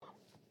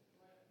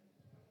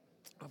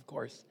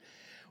course.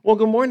 Well,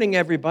 good morning,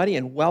 everybody,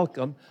 and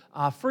welcome.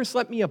 First,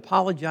 let me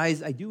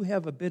apologize. I do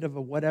have a bit of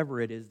a whatever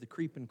it is, the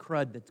creeping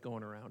crud that's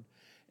going around.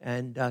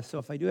 And so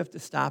if I do have to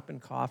stop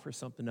and cough or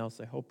something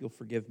else, I hope you'll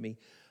forgive me.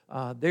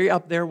 They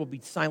up there will be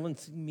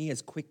silencing me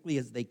as quickly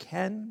as they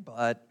can,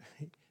 but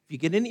if you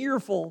get an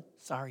earful,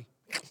 sorry.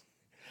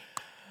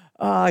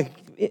 Where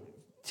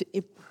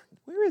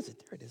is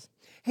it? There it is.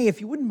 Hey,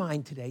 if you wouldn't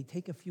mind today,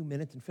 take a few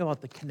minutes and fill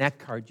out the Connect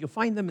cards. You'll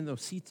find them in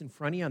those seats in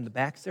front of you on the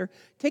backs there.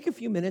 Take a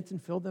few minutes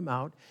and fill them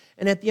out.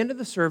 And at the end of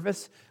the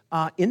service,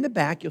 in the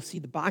back, you'll see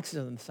the boxes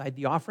on the side,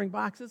 the offering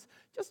boxes.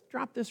 Just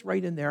drop this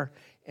right in there,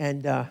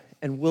 and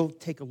we'll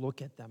take a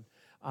look at them.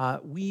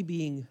 We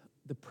being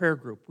the prayer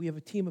group, we have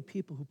a team of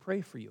people who pray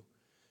for you.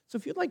 So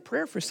if you'd like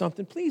prayer for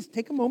something, please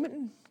take a moment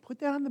and put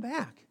that on the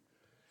back.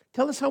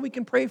 Tell us how we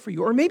can pray for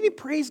you. Or maybe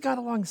praise God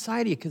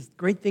alongside of you because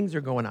great things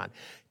are going on.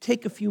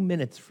 Take a few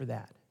minutes for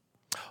that.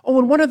 Oh,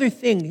 and one other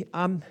thing.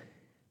 On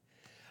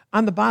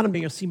the bottom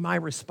there, you'll see my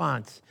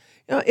response.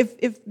 You know,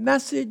 if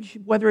message,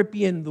 whether it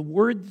be in the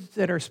words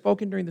that are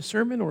spoken during the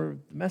sermon or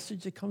the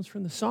message that comes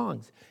from the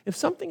songs, if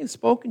something is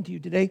spoken to you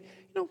today,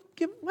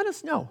 let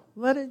us know.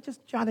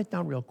 Just jot it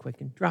down real quick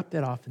and drop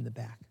that off in the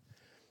back.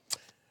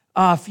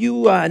 A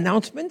few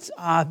announcements.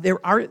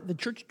 The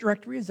church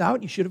directory is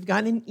out. You should have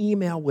gotten an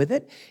email with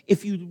it.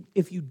 If you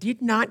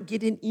did not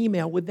get an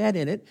email with that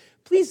in it,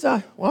 please,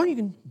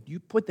 you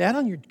put that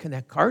on your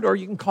Connect card, or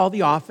you can call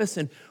the office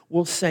and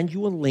we'll send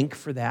you a link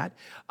for that.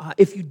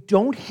 If you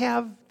don't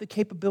have the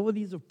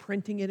capabilities of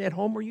printing it at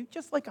home, or you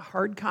just like a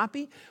hard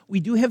copy, we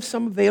do have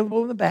some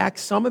available in the back.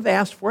 Some have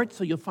asked for it,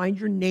 so you'll find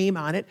your name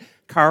on it.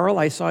 Carl,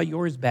 I saw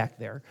yours back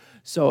there.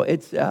 So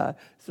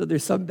so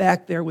there's some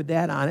back there with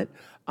that on it.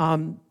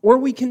 Or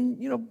we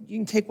can, you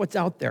can take what's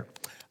out there.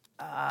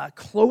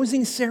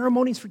 Closing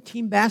ceremonies for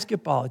team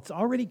basketball. It's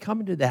already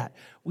coming to that.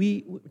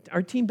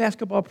 Our team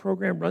basketball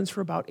program runs for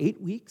about 8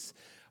 weeks.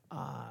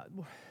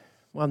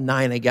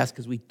 9, I guess,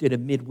 because we did a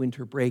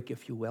midwinter break,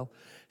 if you will.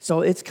 So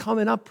it's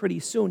coming up pretty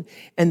soon.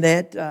 And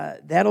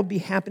that'll be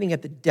happening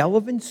at the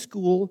Delavan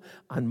School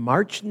on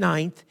March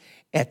 9th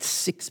at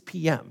 6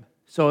 p.m.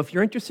 So if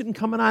you're interested in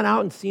coming on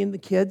out and seeing the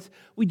kids,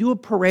 we do a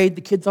parade.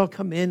 The kids all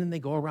come in and they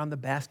go around the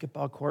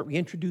basketball court. We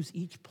introduce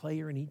each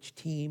player and each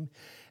team.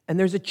 And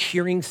there's a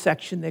cheering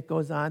section that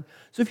goes on.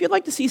 So if you'd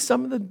like to see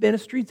some of the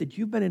ministries that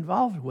you've been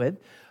involved with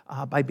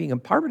by being a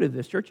part of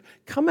this church,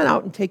 come on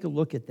out and take a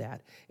look at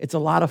that. It's a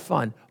lot of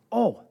fun.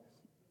 Oh,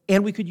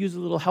 and we could use a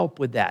little help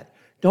with that.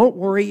 Don't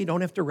worry, you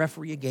don't have to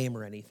referee a game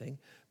or anything.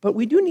 But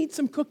we do need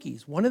some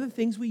cookies. One of the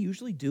things we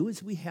usually do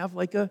is we have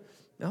like a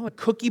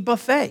cookie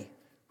buffet.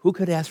 Who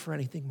could ask for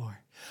anything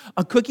more?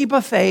 A cookie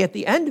buffet at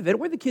the end of it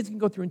where the kids can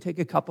go through and take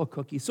a couple of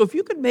cookies. So if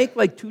you could make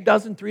like 2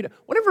 dozen, 3 dozen,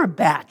 whatever a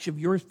batch of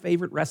your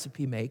favorite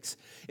recipe makes,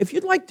 if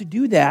you'd like to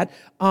do that,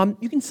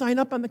 you can sign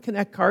up on the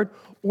Connect card,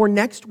 or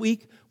next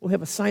week we'll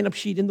have a sign-up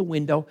sheet in the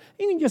window.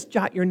 You can just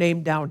jot your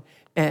name down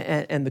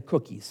and the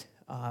cookies.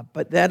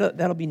 But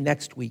that'll be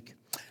next week.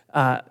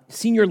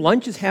 Senior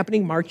lunch is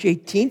happening March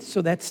 18th,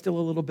 so that's still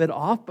a little bit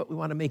off, but we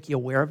want to make you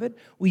aware of it.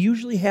 We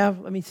usually have,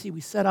 we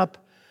set up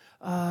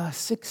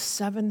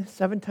 7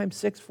 times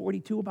 6,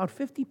 42, about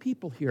 50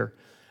 people here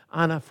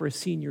for a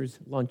seniors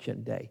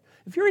luncheon day.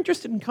 If you're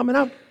interested in coming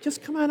out,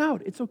 just come on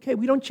out. It's okay.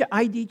 We don't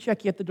ID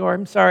check you at the door.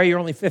 I'm sorry, you're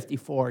only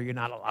 54. You're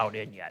not allowed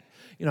in yet.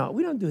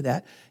 We don't do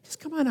that. Just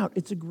come on out.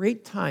 It's a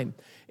great time.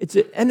 It's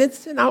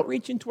an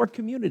outreach into our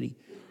community.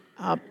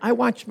 I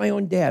watched my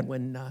own dad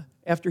when,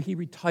 after he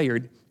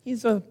retired,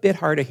 he's a bit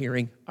hard of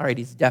hearing. All right,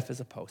 he's deaf as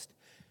a post.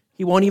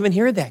 He won't even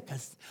hear that.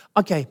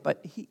 But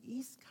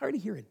he's hard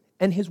of hearing.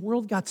 And his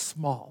world got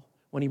small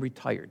when he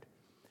retired.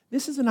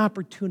 This is an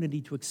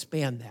opportunity to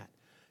expand that,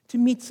 to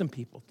meet some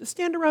people, to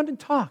stand around and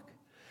talk,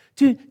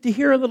 to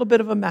hear a little bit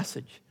of a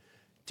message,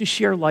 to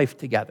share life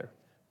together.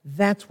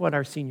 That's what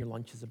our senior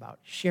lunch is about,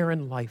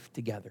 sharing life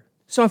together.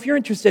 So if you're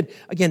interested,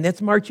 again,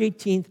 that's March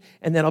 18th,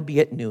 and that'll be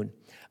at noon.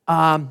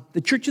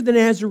 The Church of the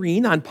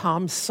Nazarene on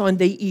Palm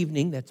Sunday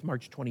evening, that's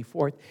March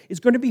 24th,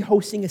 is going to be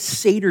hosting a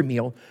Seder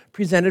meal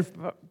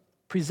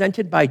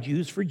presented by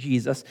Jews for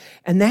Jesus,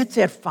 and that's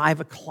at 5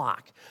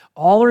 o'clock.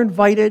 All are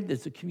invited.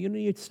 It's a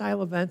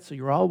community-style event, so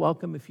you're all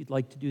welcome if you'd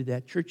like to do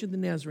that. Church of the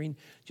Nazarene,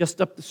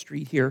 just up the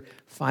street here,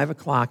 5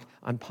 o'clock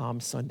on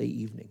Palm Sunday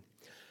evening.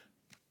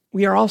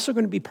 We are also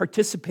going to be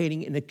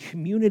participating in a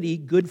community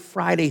Good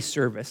Friday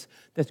service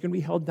that's going to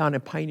be held down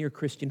at Pioneer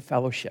Christian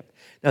Fellowship.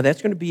 Now,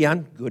 that's going to be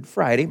on Good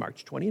Friday,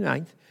 March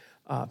 29th.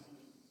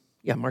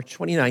 March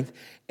 29th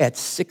at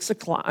 6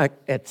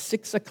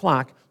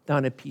 o'clock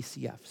down at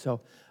PCF.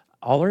 So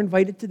all are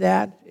invited to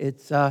that.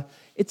 It's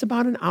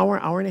about an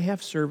hour and a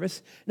half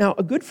service. Now,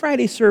 a Good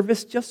Friday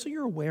service, just so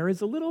you're aware,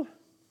 is a little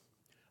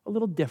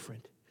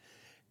different.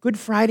 Good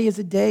Friday is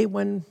a day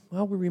when,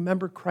 we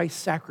remember Christ's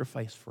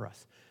sacrifice for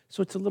us.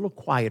 So it's a little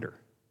quieter.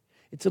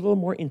 It's a little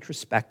more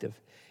introspective.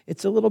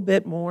 It's a little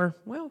bit more,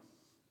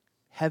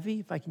 heavy,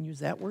 if I can use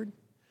that word,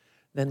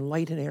 than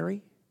light and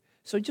airy.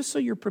 So just so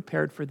you're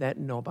prepared for that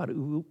and know about it,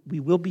 we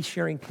will be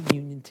sharing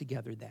communion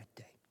together that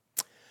day.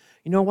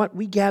 You know what?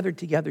 We gathered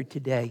together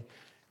today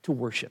to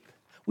worship.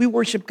 We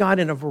worship God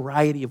in a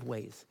variety of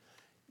ways.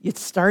 It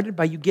started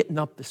by you getting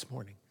up this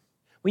morning.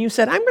 When you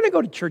said, I'm going to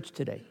go to church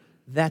today,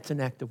 that's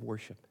an act of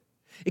worship.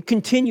 It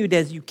continued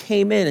as you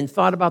came in and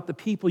thought about the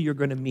people you're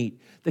going to meet,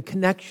 the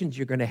connections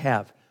you're going to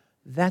have.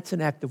 That's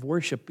an act of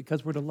worship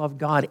because we're to love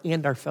God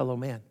and our fellow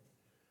man.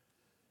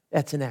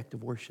 That's an act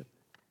of worship.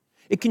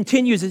 It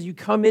continues as you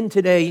come in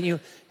today and you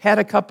had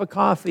a cup of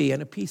coffee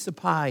and a piece of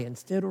pie and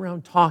stood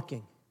around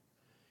talking.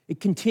 It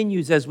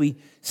continues as we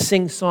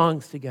sing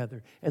songs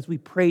together, as we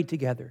pray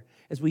together,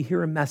 as we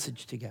hear a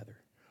message together.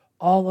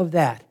 All of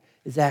that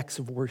is acts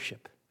of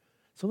worship.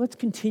 So let's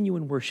continue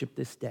in worship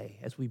this day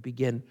as we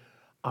begin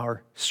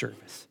our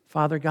service.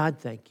 Father God,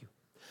 thank you.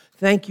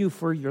 Thank you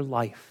for your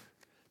life.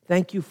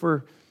 Thank you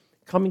for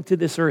coming to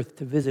this earth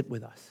to visit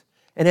with us.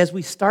 And as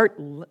we start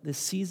the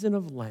season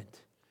of Lent,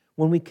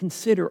 when we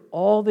consider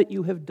all that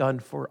you have done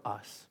for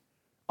us,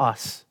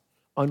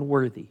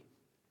 unworthy,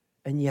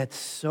 and yet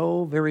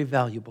so very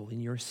valuable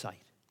in your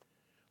sight,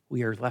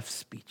 we are left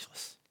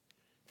speechless.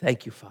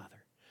 Thank you, Father.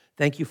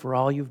 Thank you for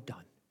all you've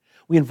done.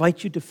 We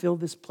invite you to fill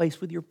this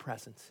place with your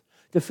presence,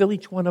 to fill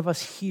each one of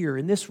us here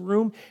in this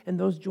room and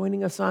those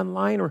joining us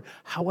online or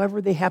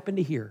however they happen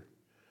to hear.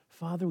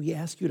 Father, we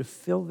ask you to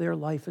fill their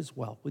life as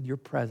well with your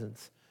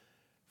presence.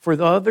 For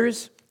the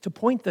others, to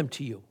point them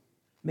to you.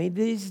 May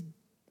this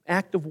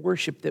act of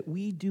worship that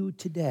we do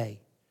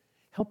today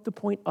help to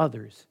point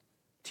others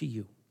to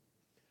you.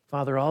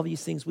 Father, all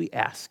these things we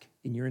ask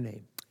in your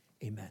name.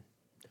 Amen.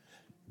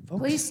 Folks,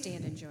 please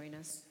stand and join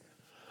us.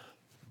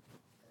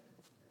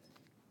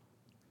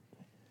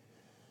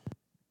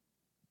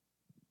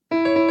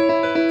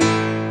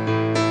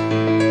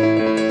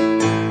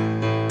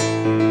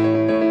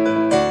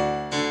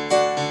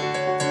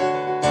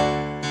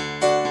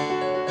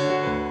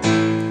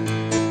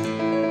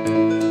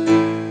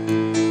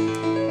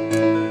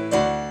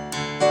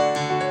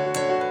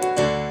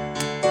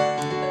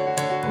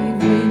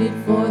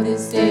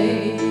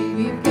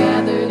 We've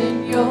gathered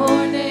in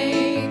your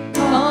name,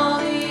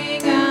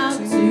 calling out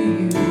to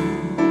you.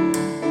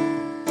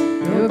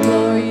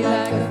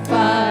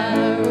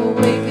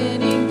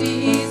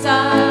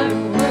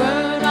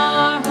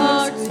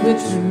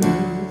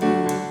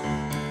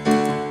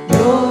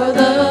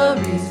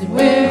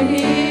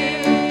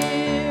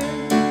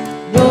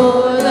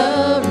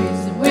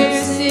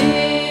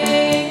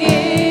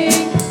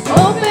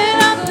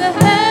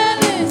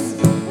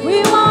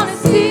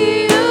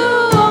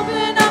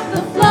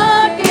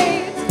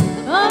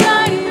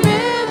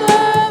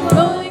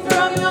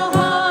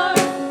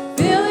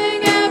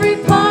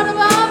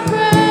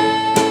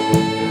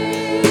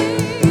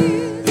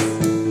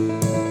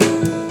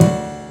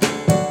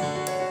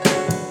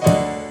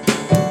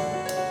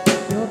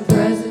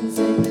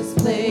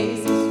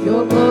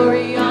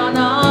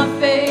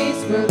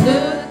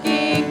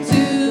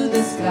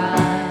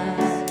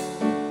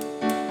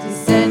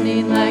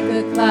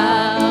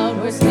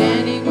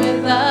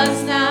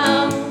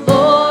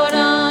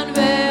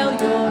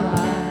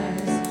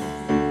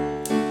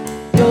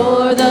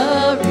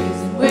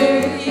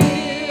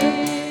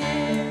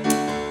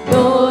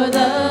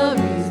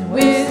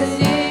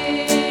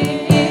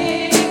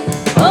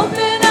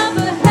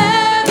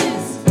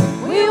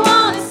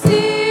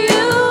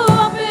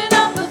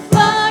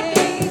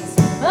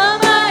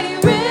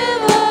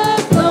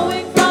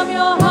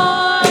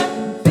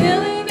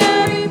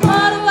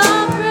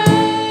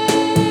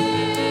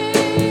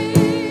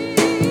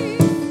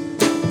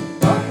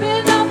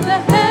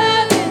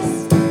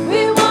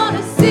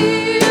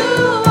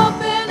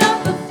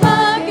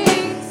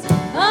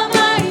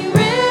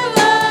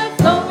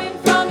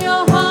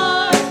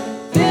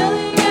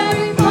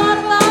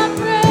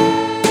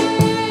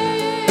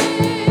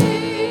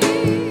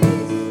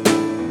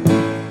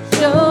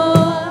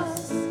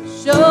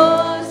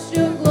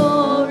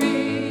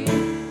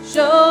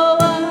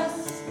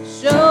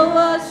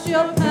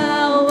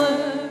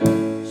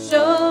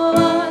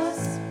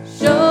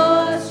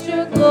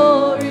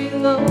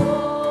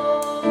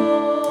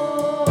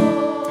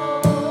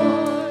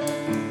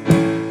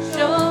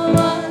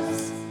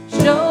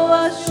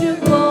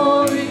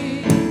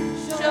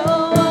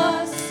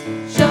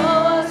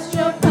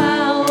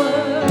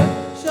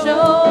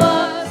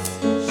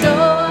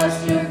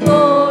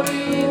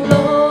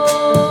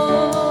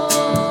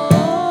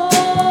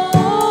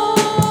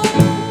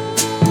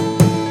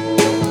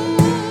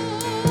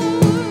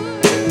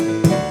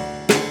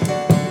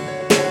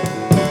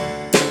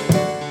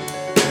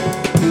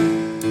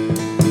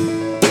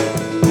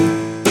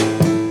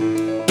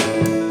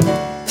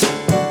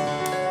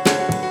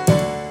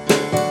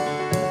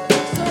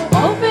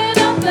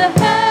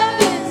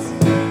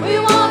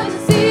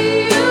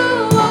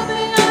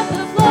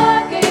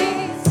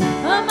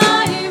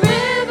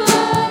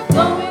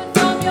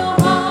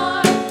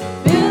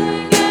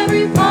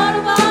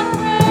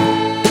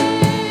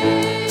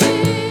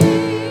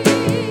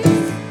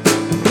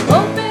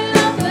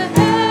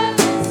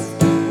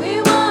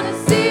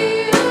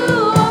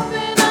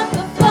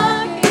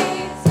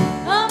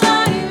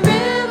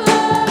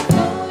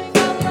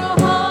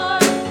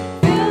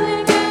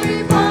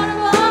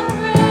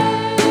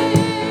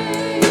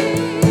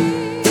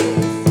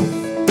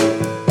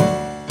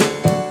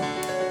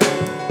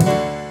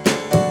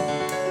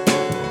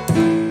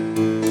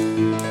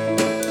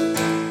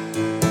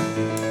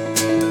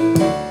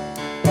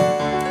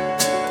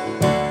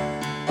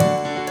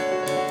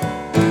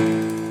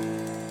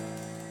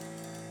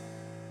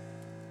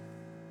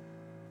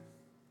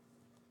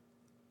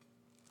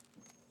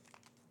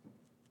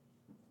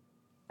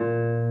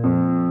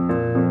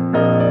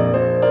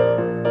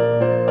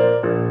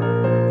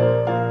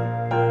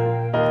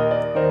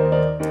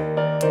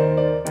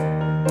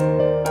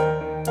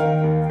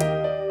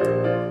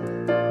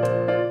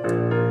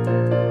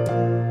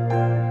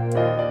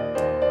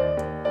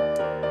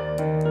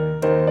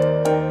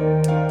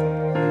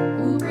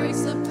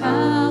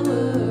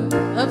 power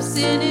of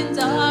sin and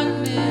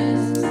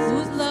darkness,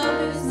 whose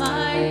love is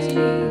mighty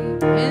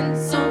and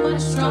so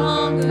much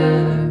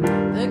stronger.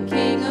 The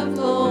King of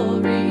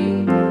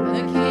glory,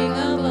 the King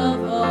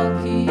above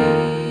all kings,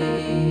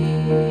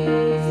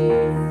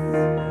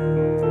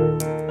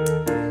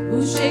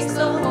 who shakes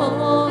the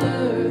whole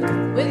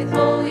earth with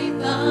holy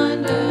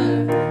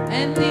thunder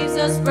and leaves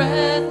us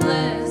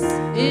breathless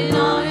in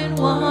awe and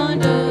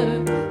wonder.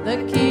 The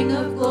King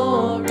of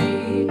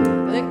glory,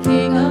 the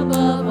King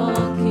above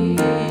all kings.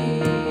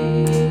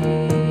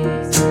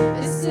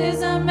 This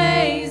is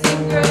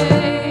amazing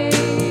grace.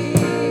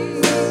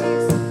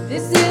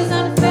 This is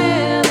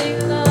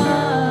unfailing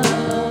love,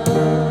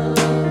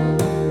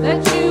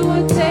 that you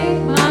would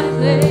take my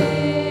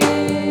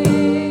place,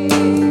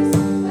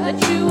 that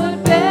you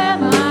would bear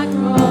my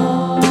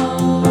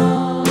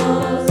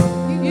cross.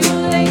 You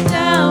laid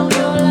down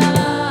your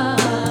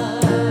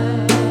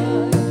life,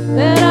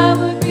 that I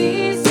would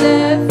be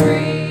set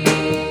free.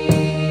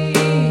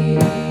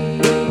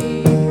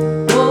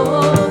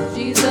 Oh,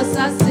 Jesus,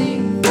 I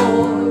sing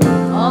for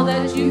all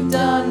that you've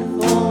done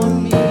for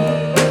me.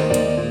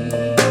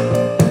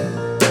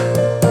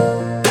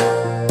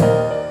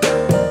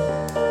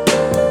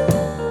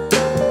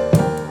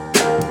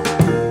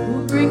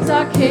 Who brings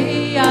our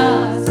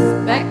chaos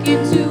back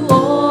into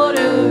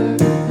order,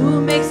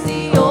 who makes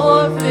the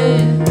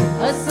orphan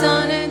a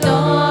son and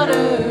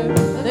daughter.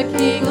 The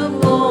King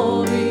of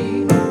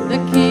glory, the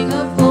King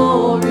of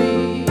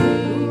glory,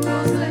 who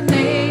rules the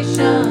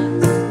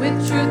nations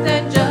with truth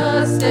and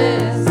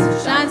justice,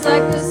 shines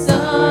like the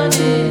sun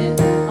in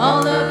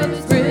all of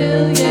its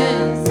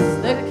brilliance.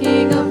 The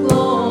King of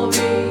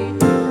glory,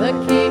 the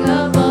King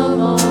above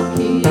all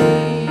kings.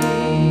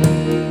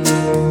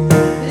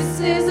 This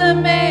is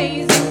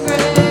amazing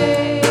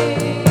grace.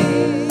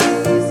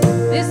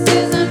 This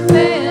is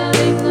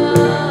unfailing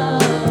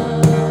love,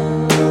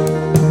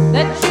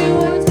 that you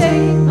would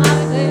take my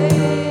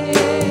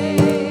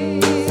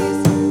place,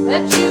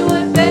 that you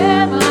would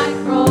bear my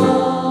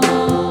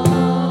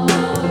cross.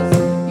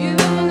 You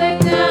laid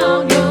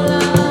down your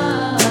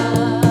life,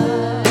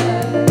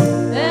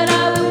 that I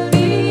would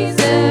be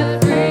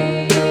set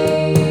free.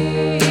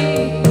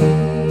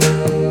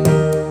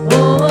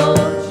 Oh,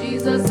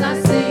 Jesus, I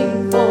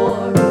sing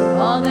for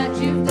all that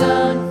you've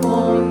done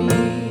for me.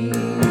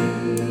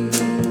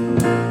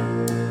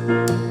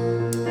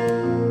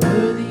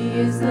 Worthy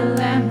is the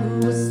Lamb who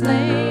was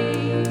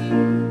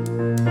slain.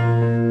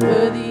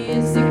 Worthy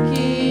is the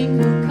King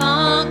who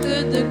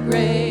conquered the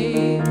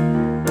grave.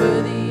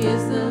 Worthy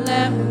is the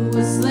Lamb who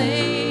was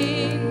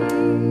slain.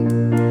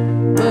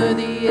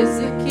 Worthy is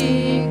the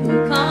King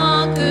who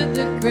conquered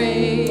the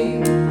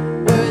grave.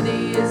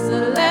 Worthy is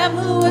the Lamb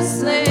who was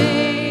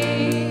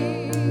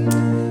slain.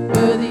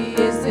 Worthy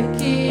is the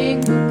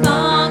King who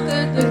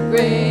conquered the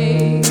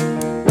grave.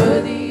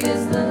 Worthy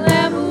is the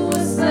Lamb who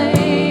was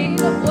slain.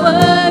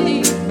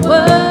 Worthy,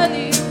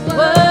 worthy,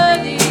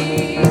 worthy.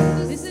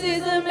 This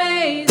is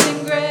amazing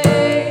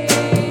grace.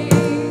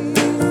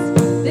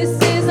 This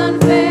is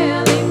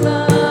unfailing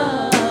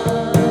love,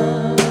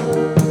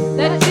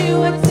 that you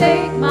would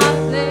take my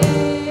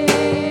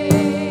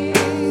place,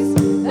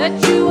 that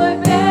you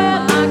would bear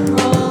my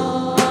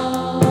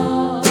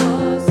cross.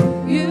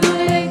 You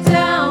laid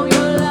down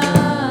your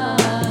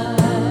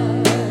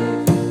life,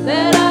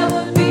 that I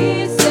would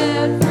be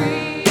set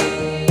free.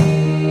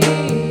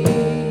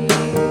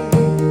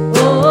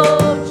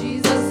 Oh,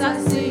 Jesus, I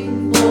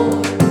sing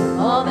for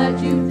all that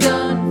you've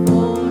done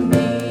for me.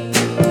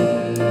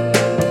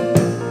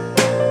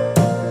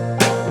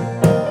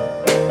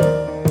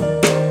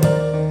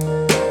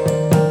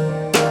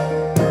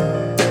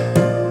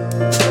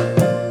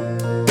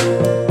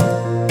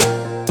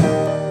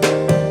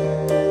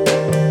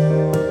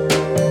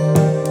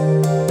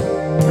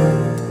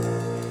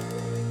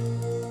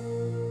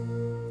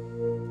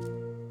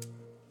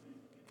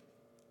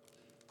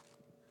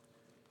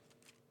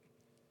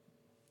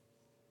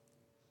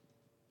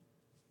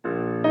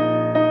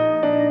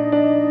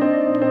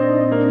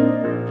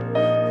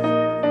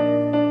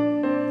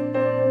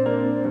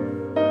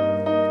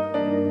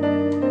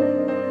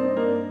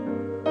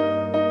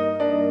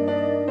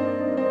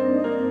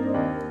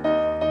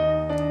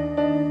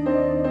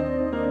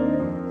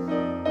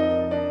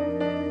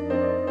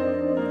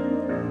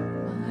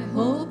 My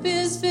hope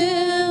is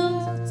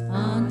built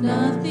on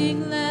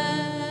nothing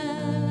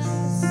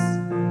less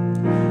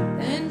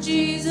than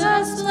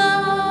Jesus'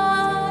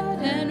 blood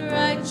and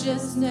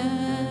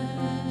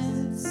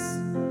righteousness.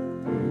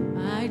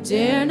 I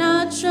dare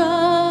not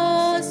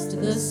trust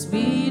the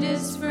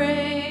sweetest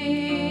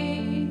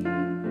frame,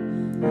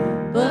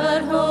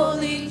 but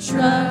wholly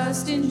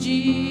trust in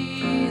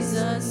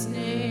Jesus'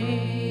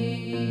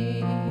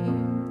 name.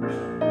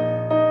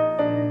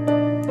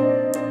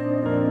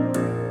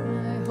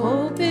 My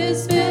hope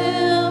is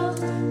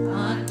built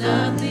on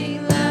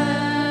nothing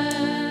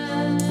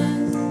less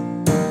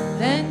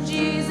than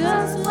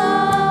Jesus'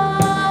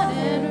 blood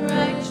and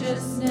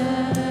righteousness.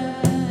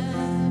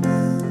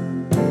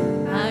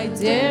 I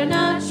dare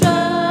not trust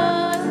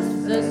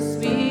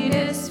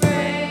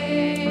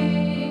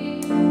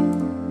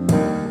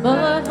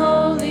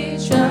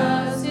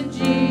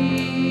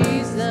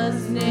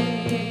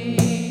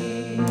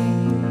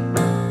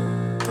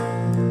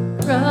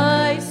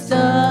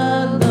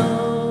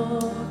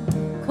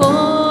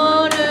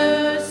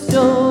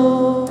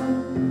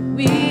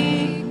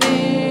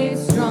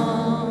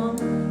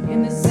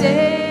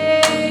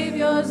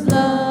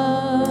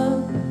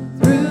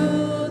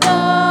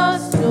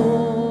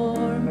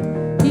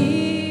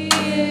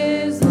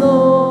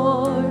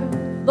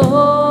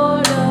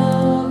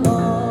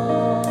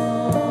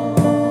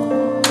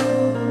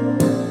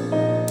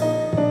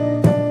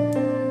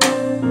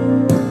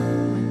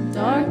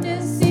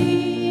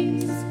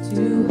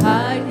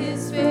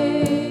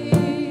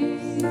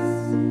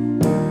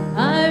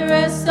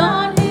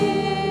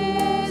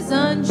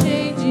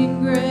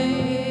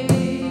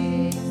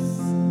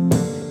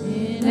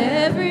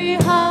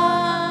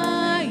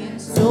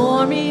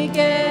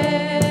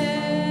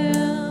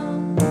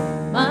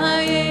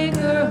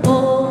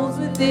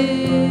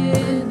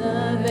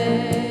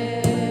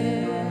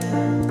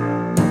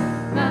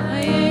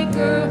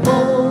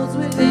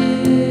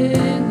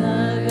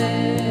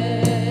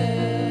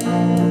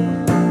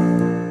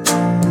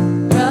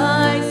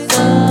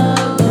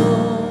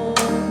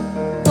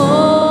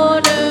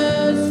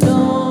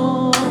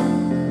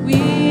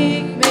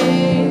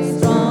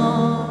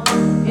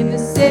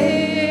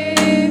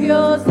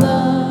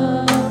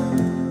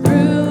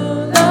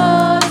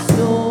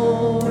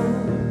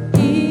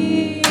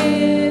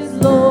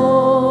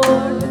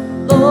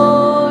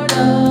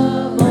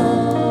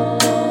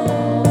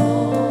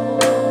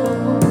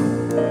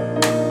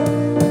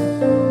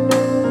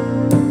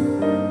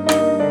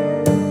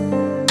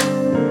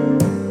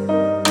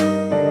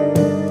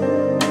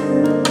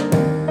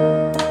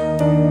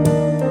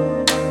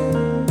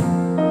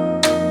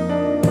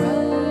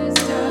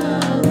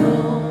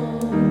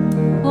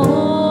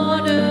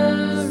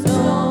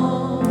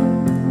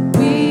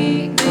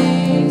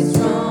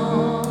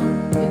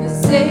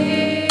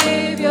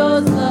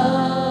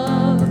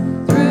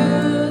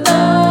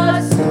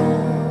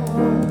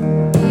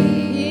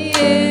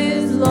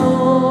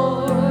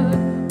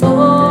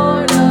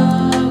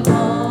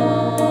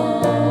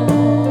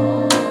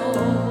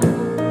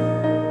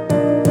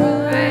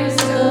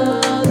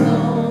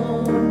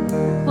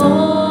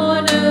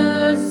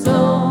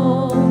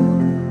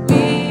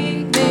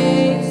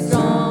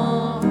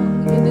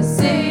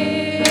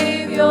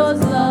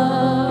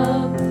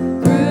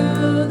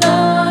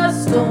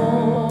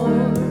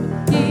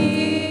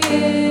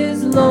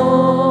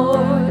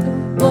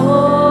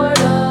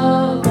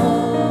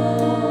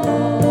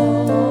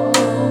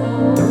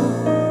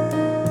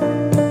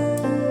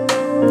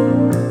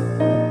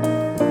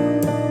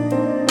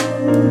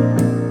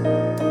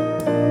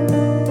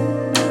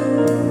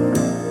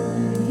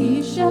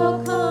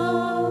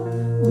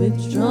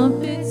with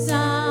trumpet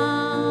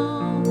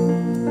sound.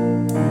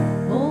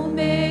 Oh,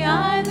 may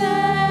I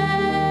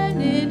then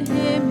in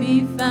him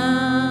be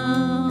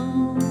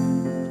found,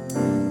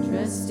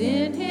 dressed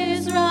in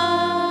his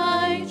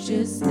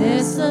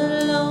righteousness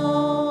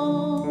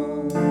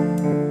alone,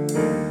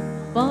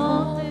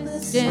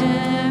 faultless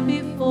stand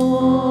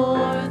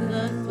before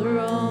the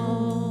throne.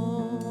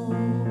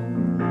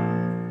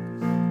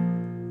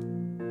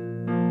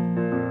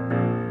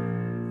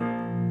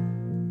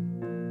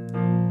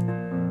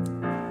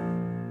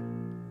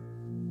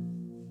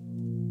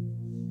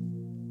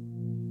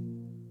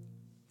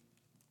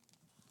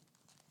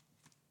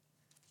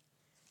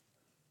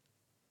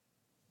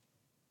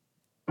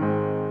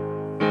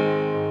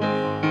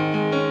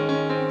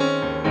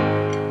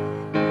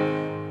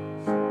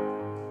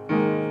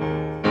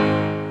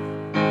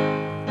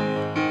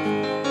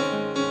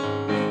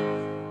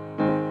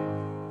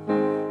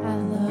 I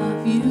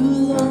love you,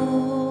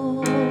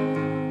 Lord,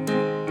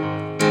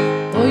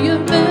 for your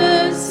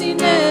mercy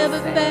never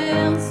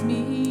fails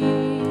me.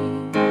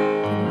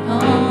 In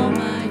all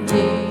my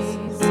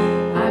days,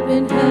 I've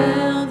been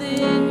held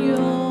in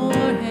your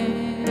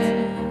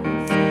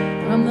hands.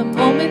 From the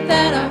moment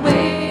that I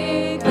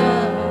wake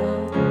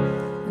up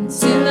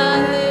until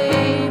I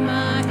lay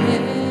my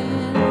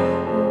head,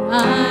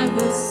 I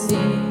will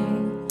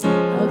sing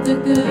of the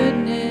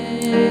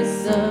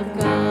goodness of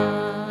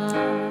God.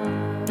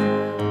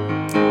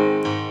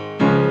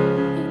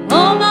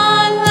 All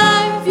my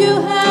life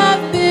you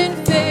have been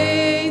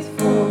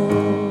faithful.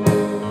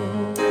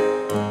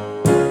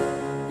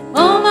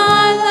 All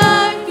my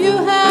life you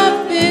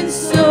have been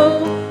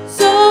so,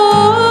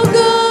 so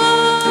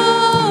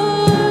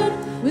good.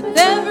 With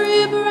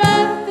every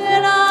breath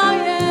that I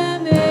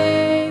am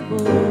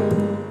able,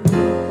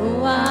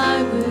 oh,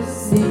 I will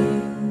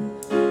sing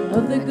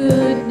of the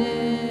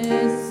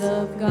goodness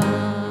of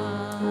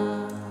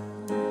God.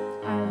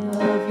 I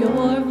love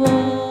your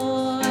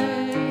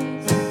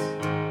voice.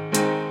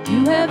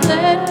 You have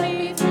led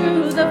me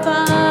through the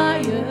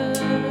fire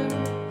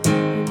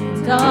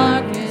in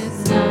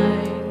darkest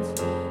night.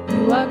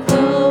 You are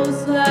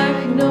close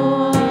like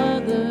no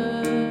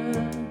other.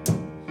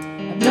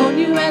 I've known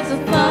you as a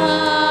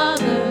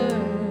father.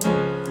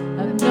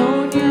 I've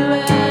known you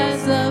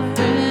as a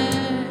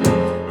friend.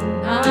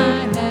 And I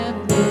have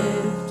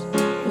lived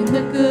in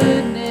the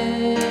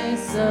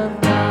goodness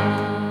of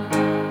God.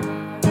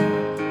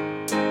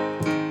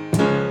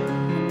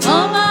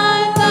 All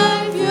my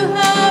life you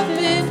have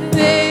been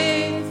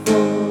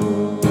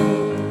faithful.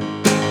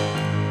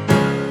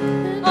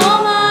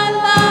 All my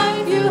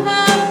life you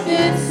have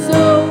been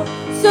so,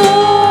 so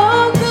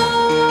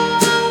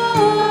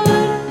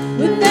good.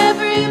 With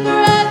every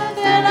breath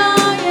that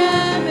I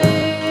am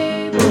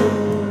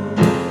able,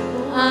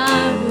 I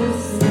will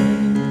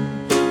sing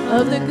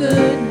of the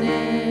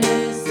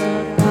goodness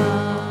of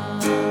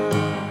God.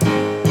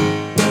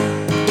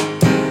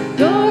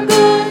 Your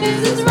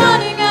goodness is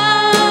running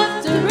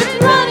after,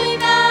 it's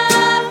running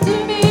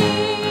after me.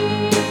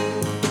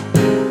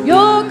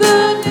 Your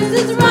goodness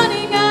is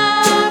running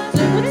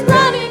after, it's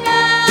running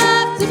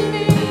after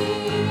me.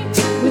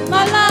 With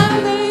my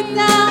life laid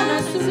down,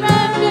 I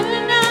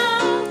surrender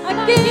now. I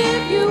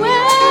give you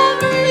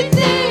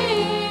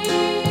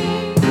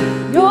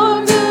everything.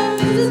 Your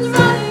goodness is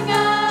running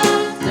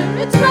after,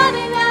 it's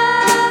running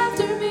after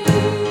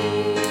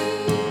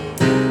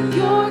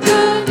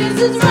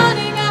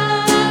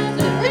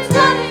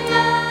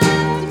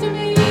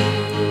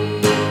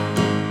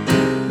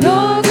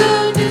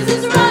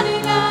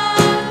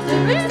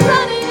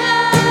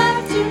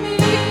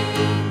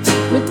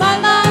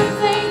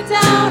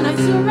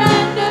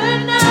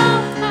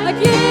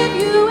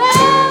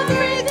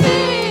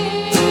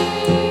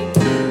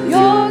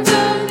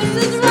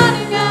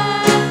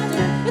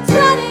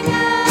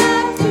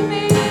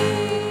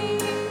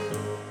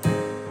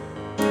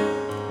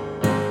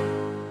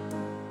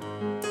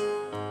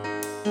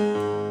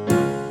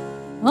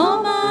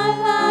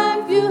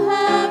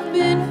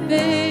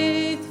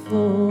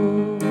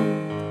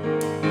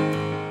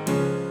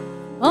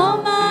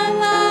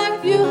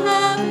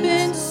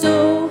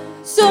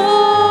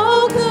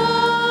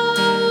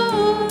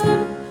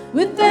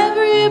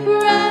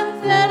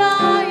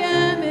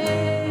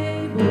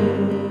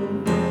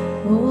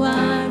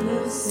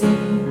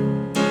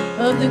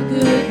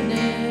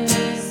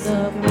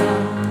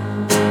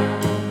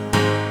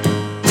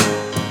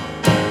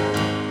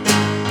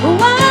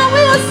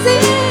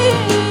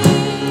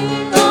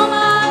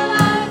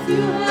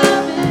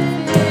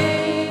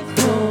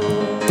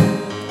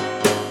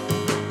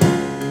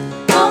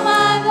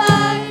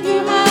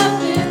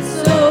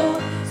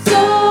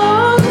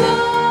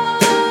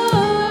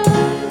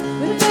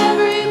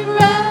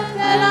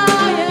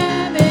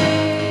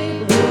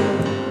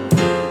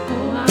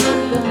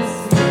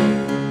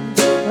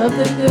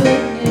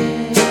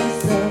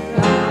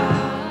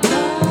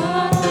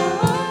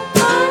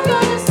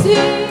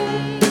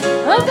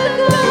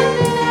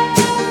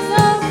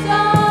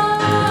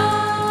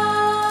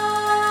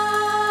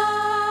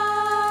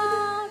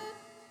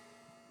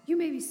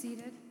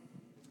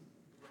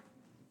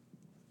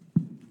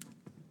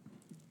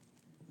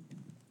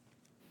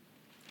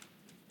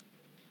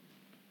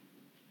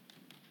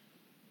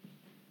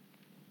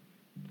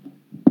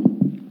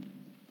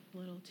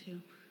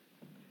you.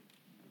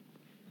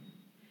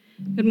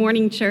 Good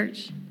morning,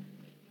 church.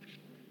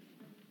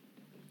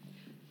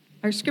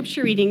 Our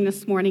scripture reading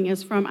this morning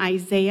is from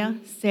Isaiah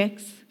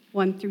 6,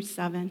 1 through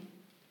 7.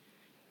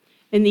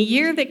 In the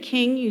year that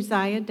King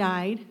Uzziah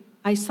died,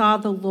 I saw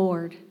the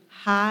Lord,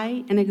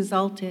 high and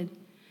exalted,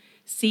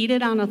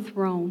 seated on a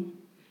throne,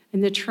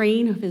 and the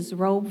train of his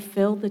robe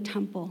filled the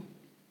temple.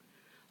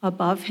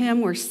 Above him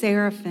were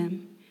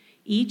seraphim,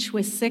 each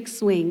with 6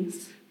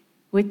 wings.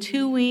 With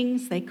 2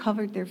 wings they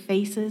covered their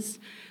faces,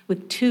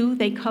 with 2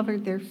 they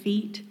covered their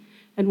feet,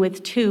 and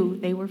with 2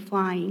 they were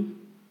flying.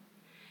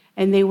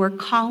 And they were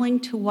calling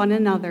to one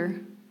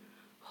another,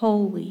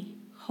 Holy,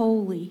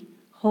 holy,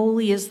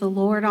 holy is the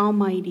Lord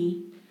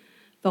Almighty.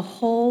 The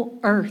whole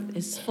earth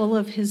is full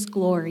of his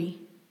glory.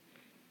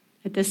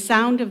 At the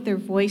sound of their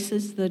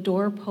voices, the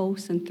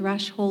doorposts and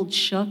threshold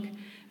shook,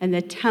 and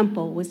the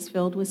temple was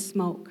filled with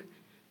smoke.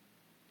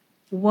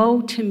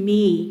 Woe to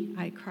me,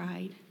 I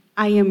cried.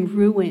 I am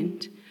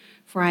ruined,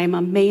 for I am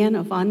a man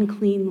of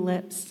unclean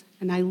lips,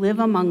 and I live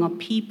among a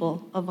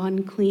people of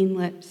unclean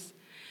lips.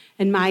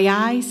 And my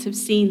eyes have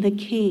seen the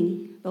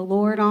King, the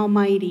Lord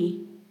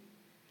Almighty.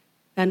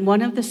 Then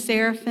one of the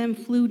seraphim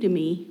flew to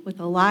me with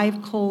a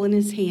live coal in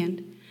his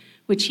hand,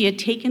 which he had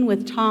taken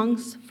with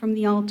tongs from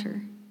the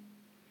altar.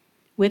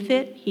 With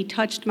it, he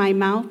touched my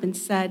mouth and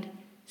said,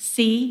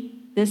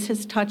 See, this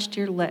has touched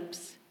your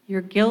lips.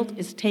 Your guilt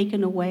is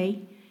taken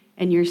away,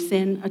 and your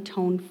sin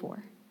atoned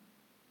for.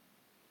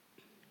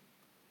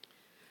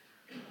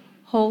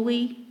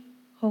 Holy,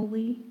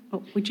 holy,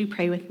 would you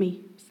pray with me?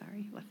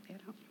 Sorry, left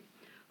that out.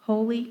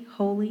 Holy,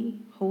 holy,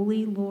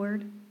 holy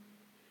Lord,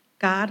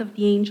 God of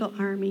the angel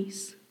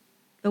armies.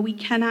 Though we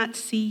cannot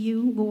see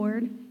you,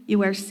 Lord,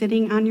 you are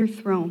sitting on your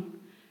throne,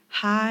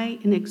 high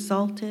and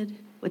exalted,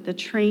 with the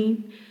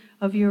train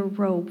of your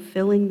robe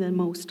filling the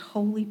most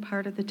holy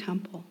part of the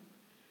temple,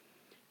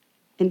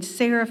 and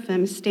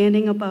seraphim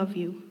standing above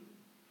you.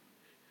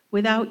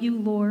 Without you,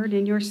 Lord,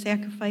 and your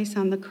sacrifice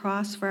on the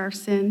cross for our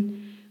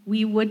sin,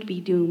 we would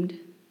be doomed.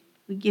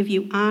 We give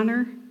you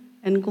honor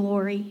and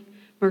glory,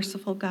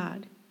 merciful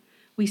God.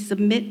 We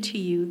submit to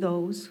you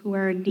those who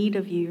are in need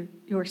of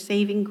your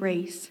saving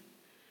grace.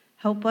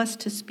 Help us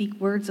to speak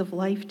words of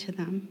life to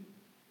them.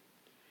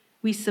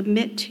 We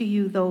submit to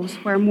you those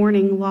who are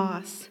mourning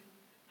loss.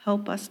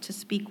 Help us to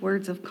speak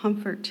words of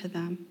comfort to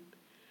them.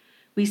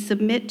 We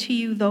submit to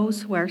you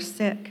those who are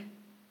sick.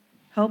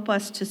 Help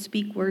us to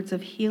speak words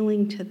of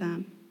healing to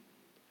them.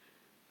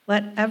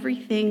 Let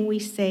everything we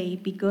say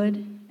be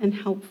good and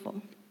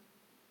helpful.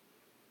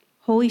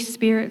 Holy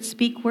Spirit,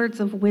 speak words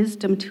of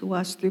wisdom to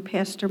us through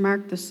Pastor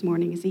Mark this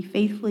morning as he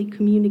faithfully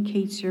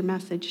communicates your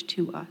message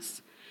to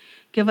us.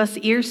 Give us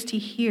ears to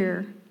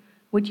hear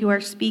what you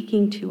are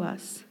speaking to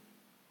us.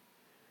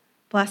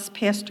 Bless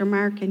Pastor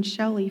Mark and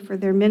Shelley for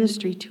their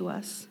ministry to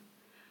us.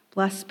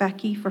 Bless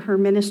Becky for her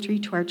ministry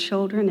to our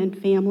children and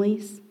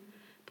families.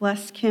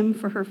 Bless Kim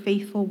for her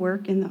faithful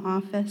work in the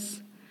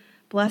office.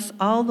 Bless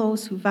all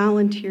those who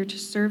volunteer to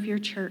serve your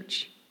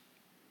church.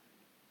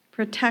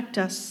 Protect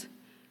us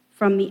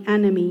from the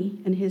enemy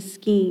and his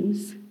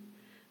schemes.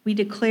 We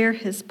declare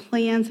his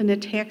plans and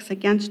attacks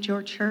against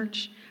your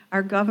church,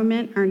 our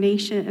government, our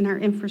nation, and our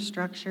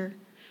infrastructure,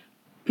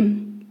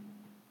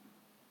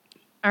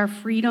 our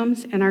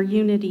freedoms and our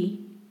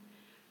unity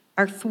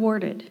are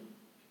thwarted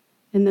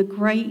in the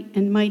great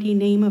and mighty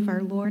name of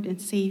our Lord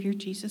and Savior,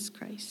 Jesus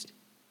Christ.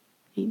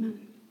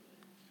 Amen.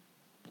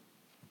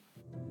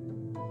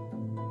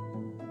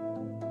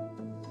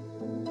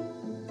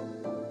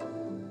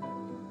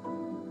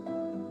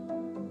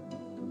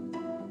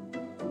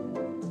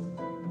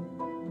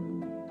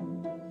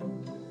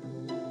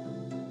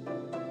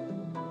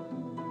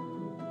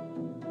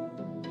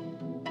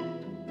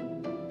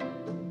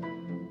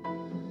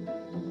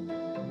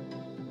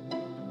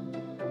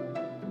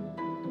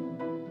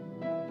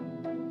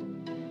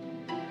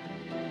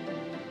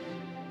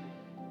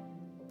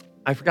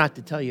 I forgot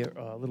to tell you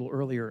a little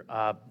earlier,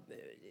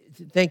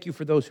 thank you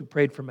for those who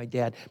prayed for my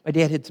dad. My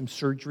dad had some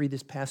surgery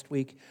this past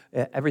week.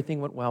 Everything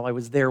went well. I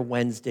was there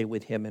Wednesday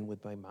with him and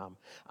with my mom.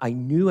 I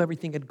knew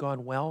everything had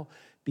gone well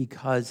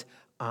because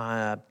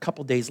a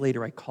couple days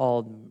later I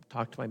called and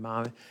talked to my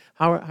mom.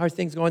 How are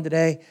things going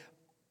today?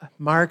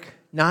 Mark,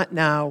 not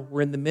now.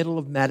 We're in the middle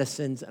of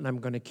medicines and I'm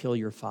going to kill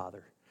your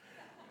father.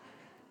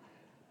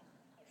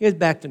 He was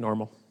back to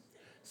normal.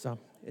 So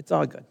it's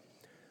all good.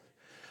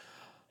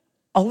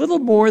 A little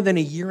more than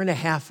a year and a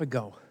half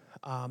ago,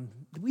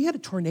 we had a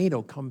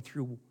tornado come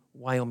through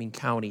Wyoming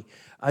County.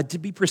 To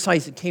be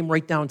precise, it came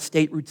right down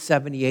State Route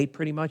 78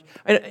 pretty much.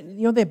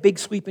 You know that big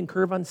sweeping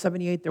curve on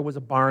 78? There was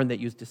a barn that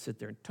used to sit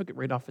there and took it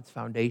right off its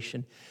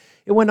foundation.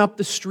 It went up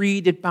the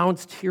street, it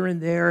bounced here and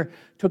there,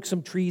 took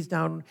some trees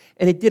down,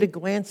 and it did a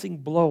glancing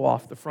blow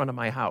off the front of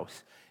my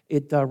house.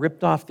 It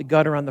ripped off the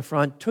gutter on the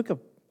front, took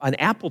an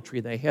apple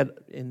tree they had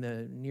in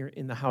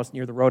the house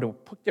near the road and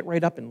picked it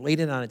right up and laid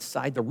it on its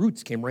side. The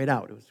roots came right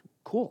out. It was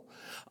cool.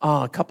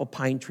 A couple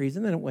pine trees,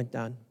 and then it went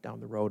down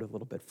the road a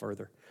little bit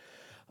further.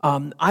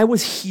 I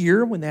was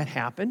here when that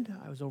happened.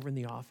 I was over in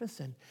the office,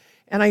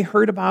 And I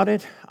heard about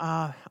it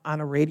on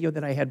a radio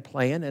that I had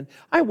playing, and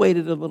I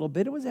waited a little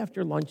bit. It was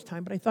after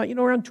lunchtime, but I thought,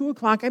 around 2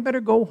 o'clock, I better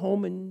go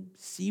home and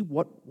see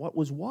what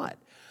was what.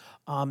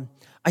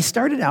 I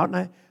started out,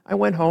 and I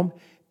went home,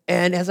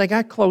 and as I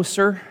got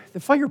closer, the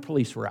fire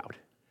police were out.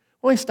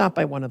 Well, I stopped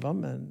by one of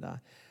them and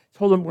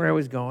told him where I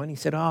was going. He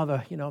said,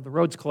 the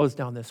road's closed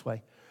down this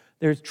way.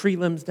 There's tree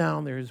limbs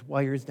down, there's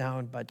wires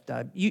down, but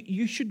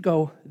you should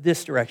go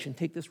this direction.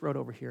 Take this road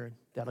over here, and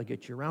that'll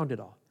get you around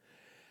it all.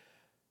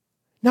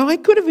 Now, I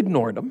could have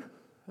ignored him,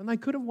 and I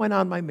could have went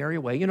on my merry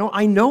way.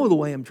 I know the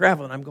way I'm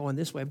traveling. I'm going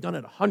this way. I've done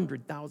it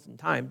 100,000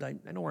 times. I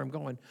know where I'm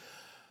going.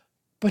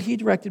 But he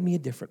directed me a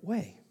different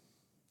way.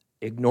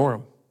 Ignore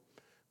him.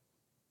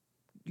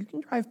 You can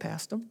drive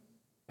past him.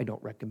 I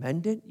don't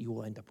recommend it. You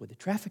will end up with a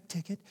traffic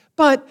ticket.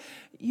 But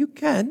you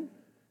can.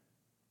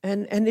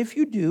 And if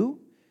you do,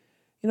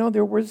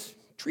 there was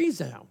trees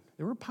down.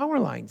 There were power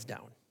lines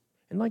down.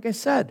 And like I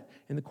said,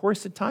 in the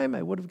course of time,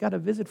 I would have got a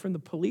visit from the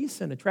police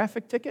and a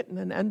traffic ticket and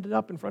then ended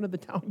up in front of the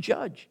town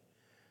judge.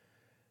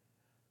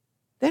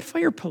 That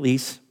fire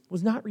police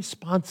was not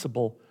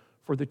responsible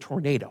for the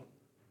tornado.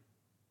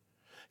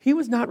 He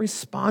was not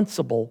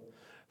responsible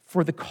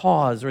for the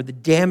cause or the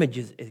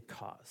damages it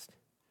caused.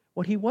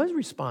 What he was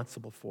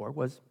responsible for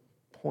was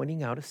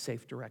pointing out a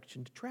safe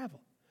direction to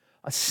travel,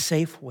 a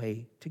safe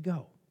way to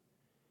go.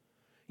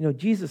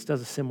 Jesus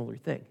does a similar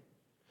thing.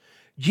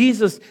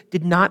 Jesus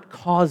did not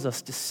cause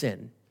us to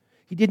sin.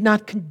 He did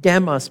not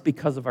condemn us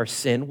because of our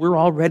sin. We're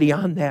already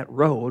on that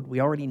road. We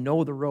already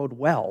know the road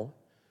well.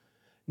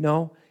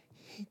 No,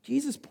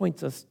 Jesus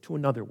points us to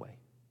another way,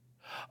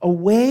 a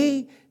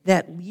way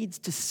that leads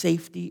to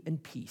safety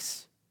and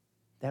peace,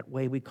 that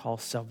way we call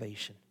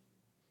salvation,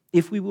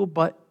 if we will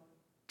but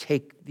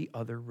take the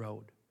other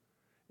road.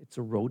 It's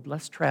a road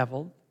less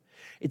traveled.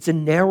 It's a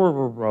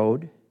narrower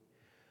road,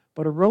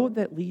 but a road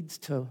that leads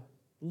to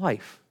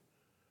life,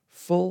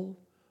 full,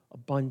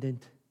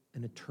 abundant,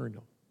 and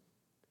eternal.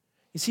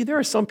 You see, there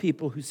are some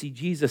people who see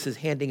Jesus as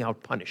handing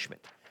out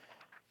punishment.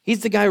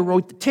 He's the guy who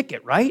wrote the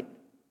ticket, right?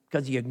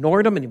 Because he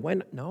ignored him and he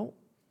went, no,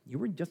 you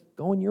were just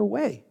going your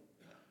way.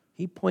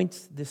 He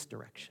points this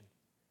direction.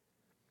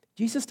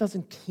 Jesus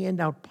doesn't hand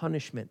out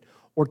punishment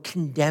or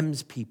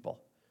condemns people.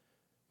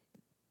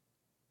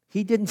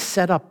 He didn't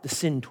set up the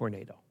sin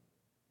tornado.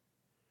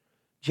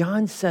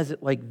 John says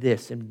it like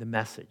this in the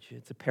Message.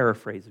 It's a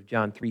paraphrase of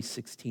John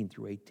 3:16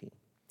 through 18.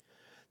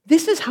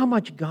 This is how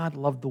much God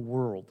loved the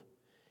world.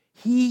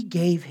 He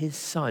gave his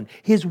Son,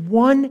 his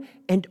one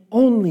and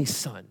only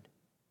Son.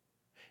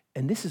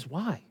 And this is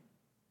why.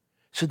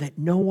 So that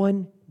no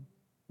one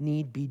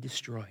need be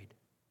destroyed.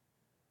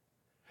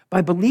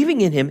 By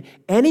believing in him,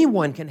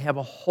 anyone can have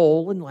a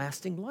whole and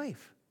lasting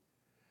life.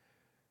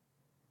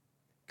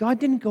 God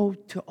didn't go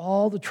to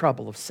all the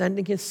trouble of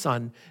sending his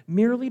Son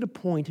merely to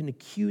point an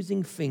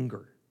accusing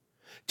finger,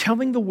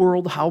 telling the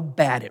world how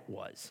bad it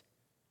was.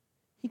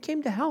 He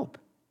came to help,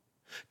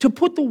 to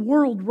put the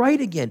world right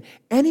again.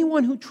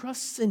 Anyone who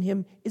trusts in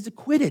him is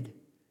acquitted.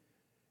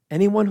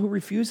 Anyone who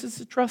refuses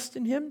to trust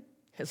in him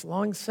has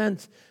long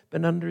since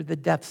been under the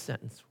death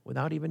sentence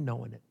without even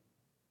knowing it.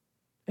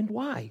 And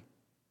why?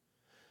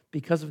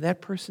 Because of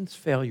that person's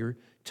failure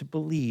to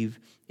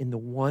believe in the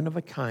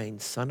one-of-a-kind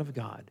Son of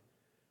God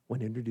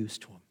when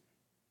introduced to him.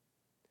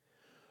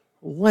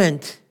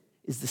 Lent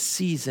is the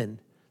season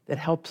that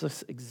helps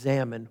us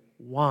examine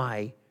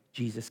why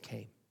Jesus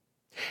came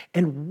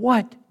and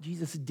what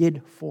Jesus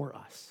did for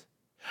us,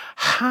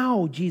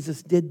 how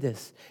Jesus did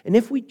this, and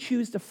if we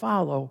choose to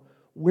follow,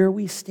 where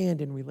we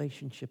stand in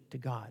relationship to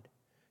God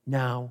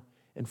now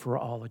and for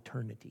all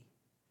eternity.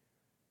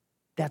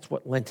 That's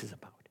what Lent is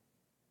about.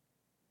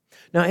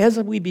 Now, as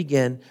we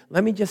begin,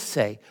 let me just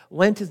say,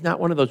 Lent is not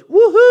one of those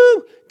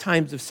woohoo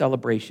times of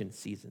celebration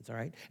seasons, all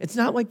right? It's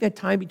not like that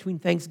time between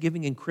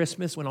Thanksgiving and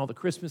Christmas when all the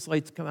Christmas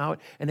lights come out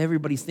and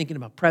everybody's thinking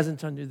about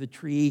presents under the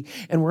tree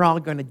and we're all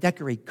going to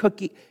decorate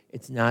cookies.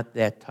 It's not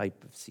that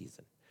type of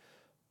season.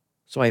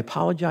 So I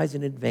apologize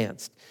in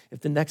advance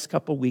if the next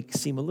couple weeks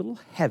seem a little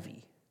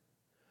heavy.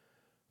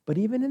 But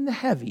even in the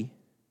heavy,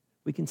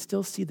 we can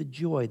still see the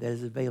joy that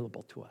is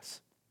available to us.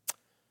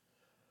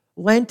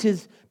 Lent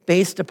is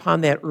based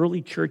upon that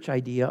early church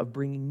idea of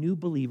bringing new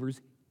believers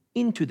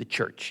into the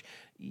church.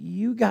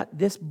 You got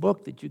this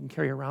book that you can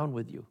carry around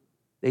with you.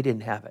 They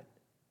didn't have it.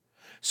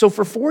 So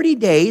for 40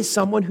 days,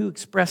 someone who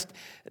expressed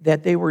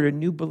that they were a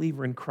new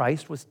believer in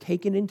Christ was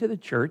taken into the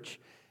church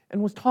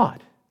and was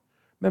taught,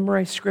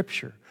 memorized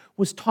Scripture,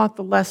 was taught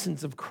the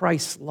lessons of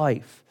Christ's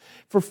life.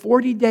 For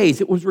 40 days,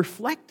 it was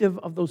reflective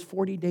of those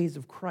 40 days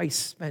of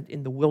Christ spent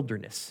in the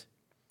wilderness.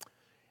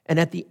 And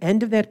at the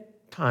end of that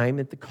time,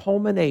 at the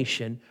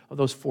culmination of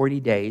those 40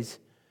 days,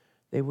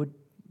 they would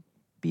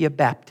be a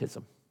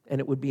baptism,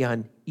 and it would be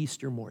on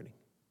Easter morning.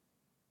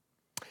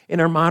 In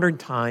our modern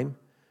time,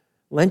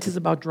 Lent is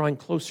about drawing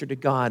closer to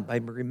God by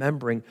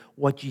remembering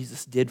what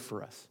Jesus did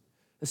for us,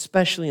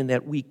 especially in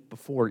that week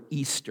before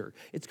Easter.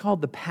 It's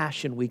called the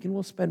Passion Week, and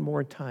we'll spend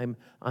more time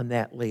on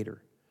that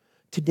later.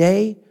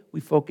 Today, we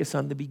focus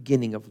on the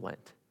beginning of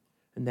Lent,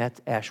 and that's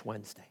Ash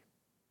Wednesday.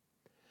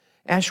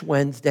 Ash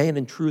Wednesday, and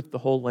in truth the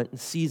whole Lenten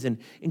season,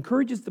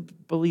 encourages the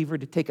believer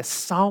to take a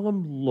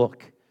solemn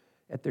look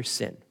at their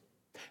sin,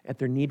 at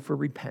their need for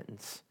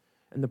repentance,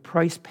 and the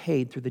price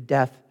paid through the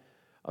death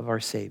of our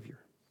Savior.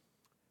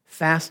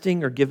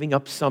 Fasting or giving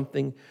up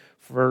something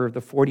for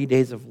the 40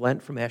 days of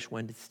Lent from Ash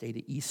Wednesday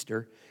to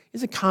Easter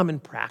is a common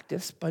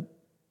practice, but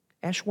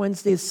Ash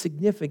Wednesday is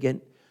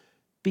significant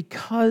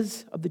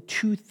because of the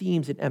two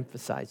themes it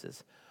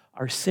emphasizes: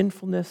 our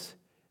sinfulness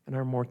and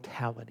our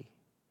mortality.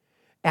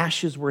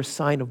 Ashes were a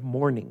sign of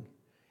mourning.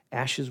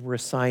 Ashes were a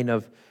sign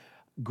of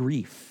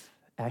grief.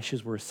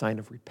 Ashes were a sign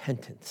of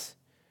repentance.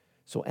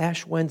 So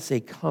Ash Wednesday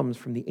comes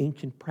from the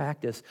ancient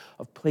practice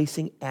of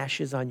placing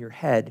ashes on your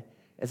head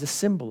as a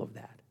symbol of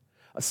that,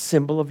 a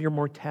symbol of your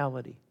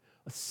mortality,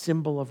 a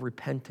symbol of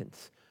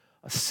repentance,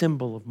 a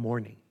symbol of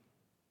mourning.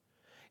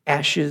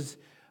 Ashes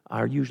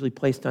are usually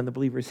placed on the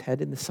believer's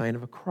head in the sign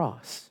of a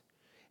cross.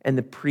 And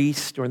the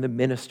priest or the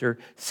minister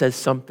says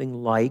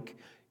something like,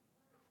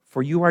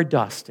 "For you are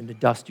dust, and to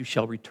dust you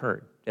shall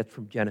return." That's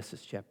from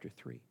Genesis chapter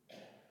 3.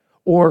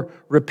 Or,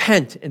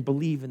 "Repent and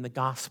believe in the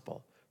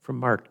gospel," from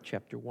Mark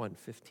chapter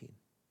 1:15.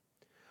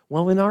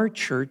 Well, in our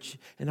church,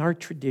 in our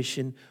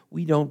tradition,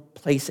 we don't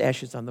place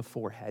ashes on the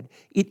forehead.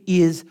 It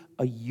is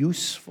a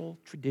useful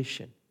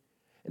tradition,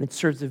 and it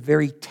serves a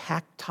very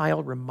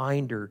tactile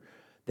reminder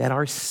that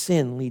our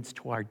sin leads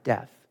to our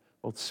death,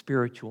 both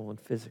spiritual and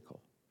physical.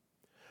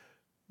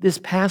 This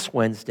past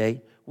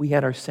Wednesday, we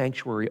had our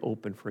sanctuary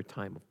open for a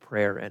time of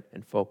prayer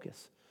and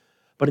focus.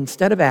 But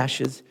instead of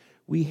ashes,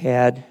 we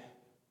had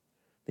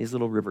these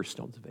little river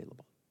stones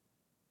available.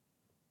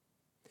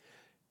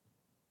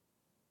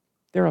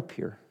 They're up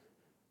here.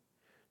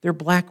 They're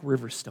black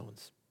river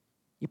stones.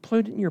 You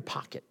put it in your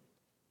pocket.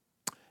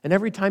 And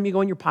every time you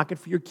go in your pocket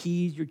for your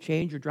keys, your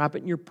change, or drop it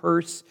in your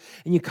purse,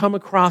 and you come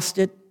across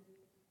it,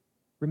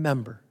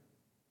 remember.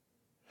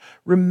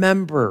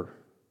 Remember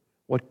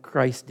what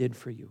Christ did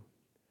for you.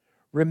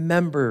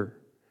 Remember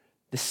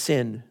the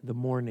sin, the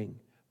mourning,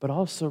 but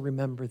also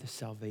remember the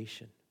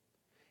salvation.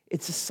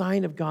 It's a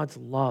sign of God's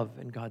love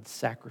and God's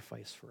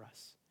sacrifice for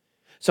us.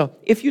 So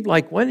if you'd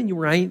like one and you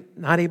were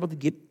not able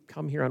to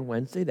come here on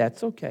Wednesday,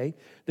 that's okay.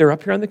 They're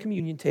up here on the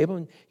communion table,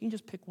 and you can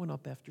just pick one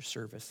up after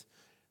service.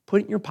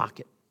 Put it in your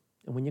pocket,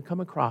 and when you come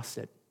across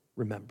it,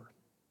 remember.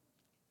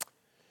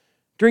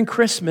 During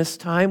Christmas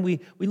time, we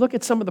look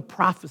at some of the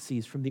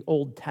prophecies from the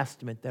Old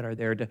Testament that are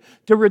there to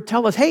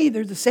tell us, hey,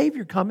 there's a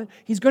Savior coming.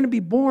 He's going to be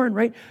born,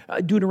 right?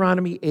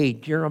 Deuteronomy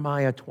 8,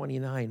 Jeremiah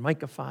 29,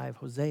 Micah 5,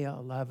 Hosea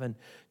 11,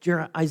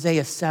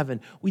 Isaiah 7.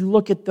 We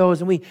look at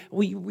those and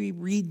we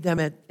read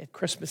them at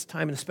Christmas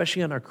time, and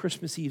especially on our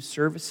Christmas Eve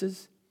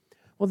services.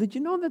 Well, did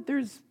you know that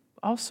there's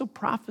also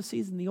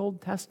prophecies in the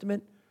Old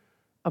Testament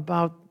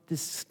about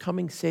this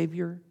coming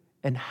Savior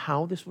and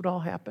how this would all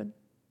happen?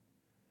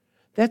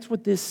 That's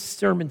what this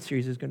sermon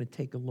series is going to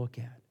take a look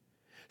at.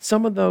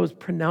 Some of those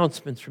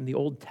pronouncements from the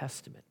Old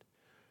Testament,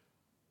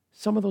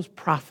 some of those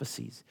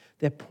prophecies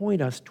that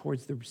point us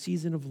towards the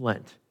season of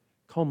Lent,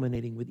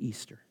 culminating with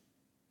Easter.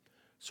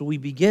 So we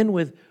begin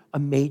with a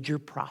major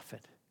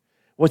prophet.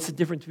 What's the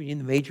difference between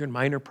the major and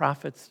minor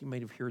prophets? You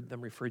might have heard them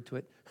referred to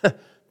it.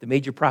 The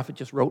major prophet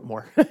just wrote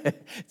more.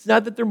 It's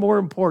not that they're more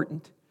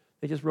important.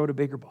 They just wrote a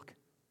bigger book.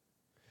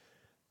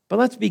 But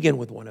let's begin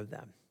with one of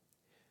them,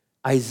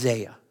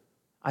 Isaiah.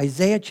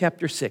 Isaiah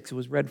chapter 6. It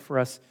was read for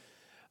us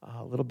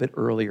a little bit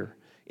earlier.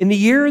 In the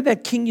year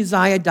that King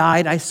Uzziah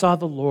died, I saw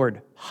the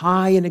Lord,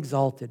 high and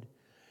exalted,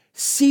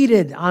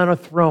 seated on a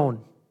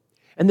throne,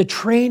 and the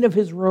train of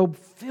his robe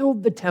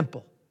filled the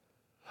temple.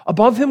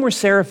 Above him were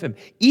seraphim,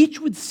 each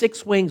with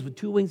 6 wings. With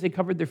 2 wings they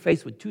covered their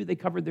face, with 2 they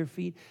covered their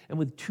feet, and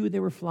with 2 they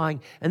were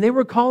flying. And they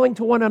were calling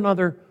to one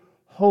another,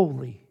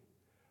 "Holy,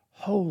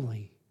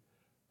 holy,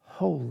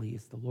 holy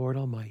is the Lord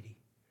Almighty.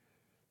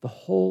 The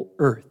whole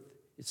earth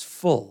is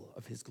full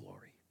of his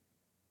glory."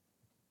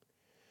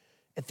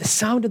 At the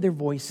sound of their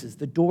voices,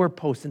 the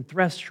doorposts and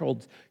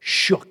thresholds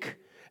shook,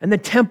 and the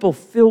temple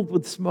filled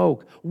with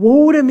smoke.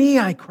 "Woe to me,"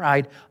 I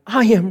cried.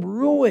 "I am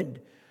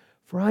ruined,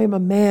 for I am a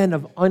man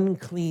of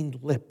unclean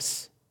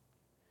lips,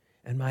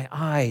 and my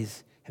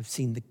eyes have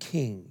seen the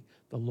King,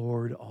 the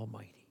Lord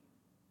Almighty."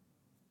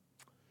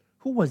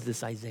 Who was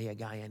this Isaiah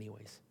guy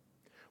anyways?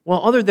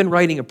 Well, other than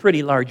writing a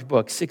pretty large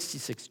book,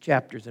 66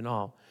 chapters in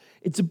all,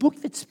 it's a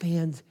book that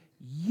spans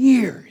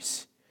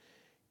years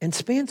and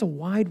spans a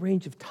wide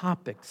range of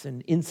topics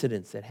and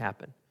incidents that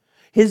happen.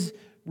 His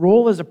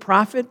role as a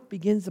prophet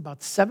begins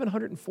about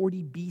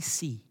 740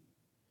 BC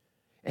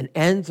and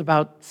ends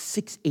about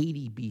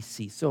 680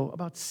 BC, so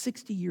about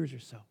 60 years or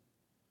so.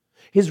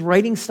 His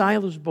writing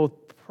style is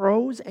both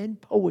prose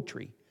and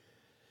poetry,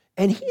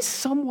 and he's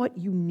somewhat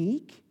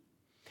unique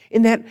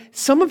in that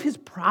some of his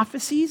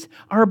prophecies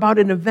are about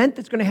an event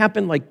that's going to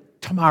happen like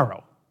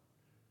tomorrow.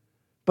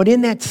 But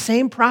in that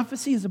same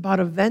prophecy is about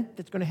an event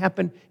that's going to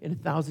happen in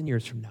 1,000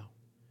 years from now.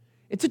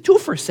 It's a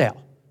two-for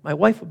sale. My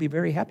wife will be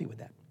very happy with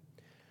that.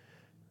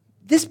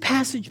 This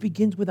passage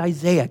begins with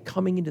Isaiah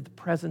coming into the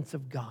presence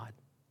of God.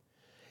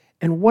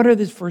 And what are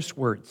his first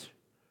words?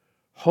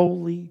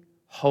 Holy,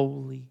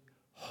 holy,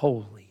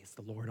 holy is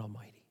the Lord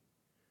Almighty.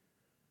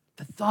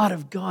 The thought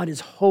of God is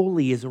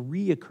holy is a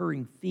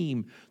reoccurring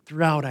theme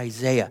throughout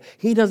Isaiah.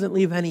 He doesn't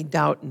leave any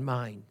doubt in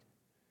mind.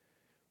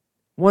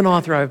 One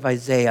author of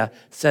Isaiah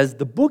says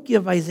the book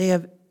of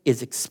Isaiah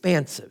is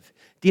expansive,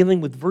 dealing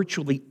with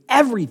virtually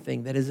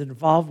everything that is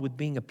involved with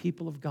being a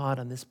people of God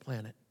on this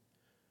planet.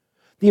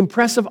 The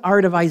impressive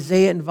art of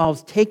Isaiah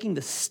involves taking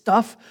the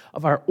stuff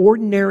of our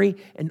ordinary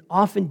and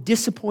often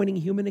disappointing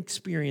human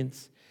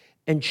experience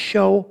and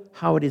show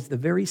how it is the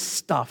very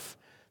stuff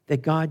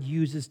that God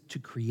uses to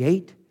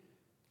create,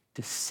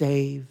 to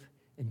save,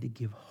 and to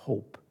give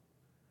hope.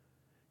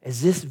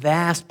 As this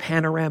vast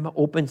panorama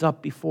opens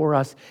up before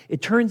us,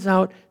 it turns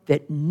out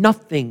that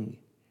nothing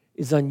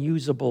is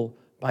unusable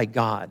by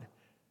God.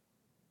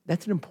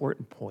 That's an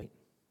important point.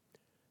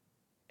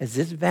 As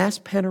this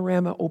vast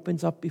panorama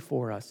opens up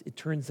before us, it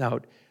turns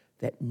out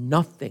that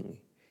nothing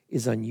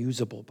is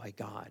unusable by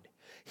God.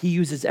 He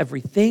uses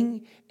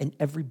everything and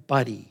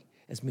everybody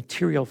as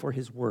material for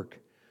his work,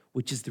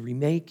 which is the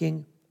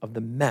remaking of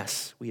the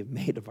mess we have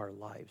made of our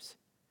lives.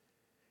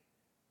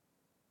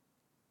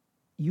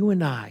 You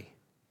and I,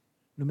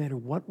 no matter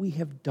what we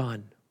have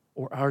done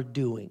or are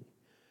doing,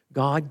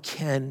 God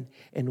can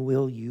and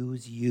will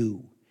use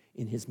you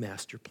in his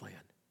master plan.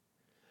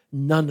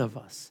 None of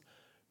us,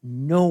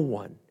 no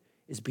one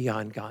is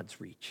beyond God's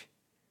reach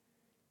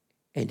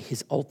and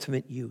his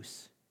ultimate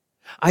use.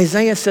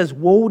 Isaiah says,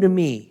 woe to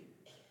me.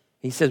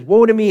 He says,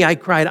 woe to me, I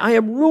cried. I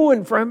am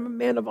ruined, for I am a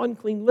man of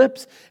unclean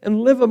lips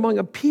and live among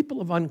a people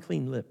of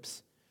unclean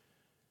lips.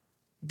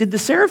 Did the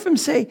seraphim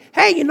say,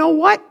 hey, you know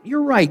what?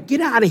 You're right.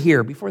 Get out of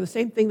here before the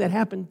same thing that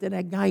happened to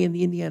that guy in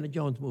the Indiana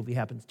Jones movie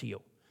happens to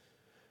you?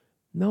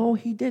 No,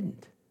 he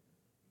didn't.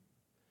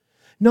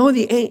 No,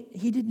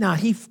 he did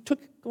not. He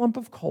took a lump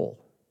of coal.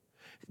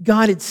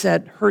 God had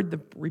said, heard the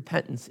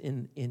repentance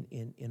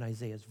in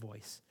Isaiah's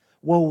voice.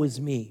 Woe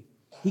is me.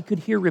 He could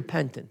hear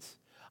repentance.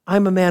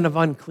 I'm a man of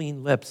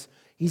unclean lips.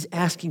 He's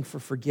asking for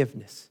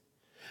forgiveness.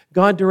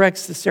 God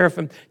directs the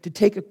seraphim to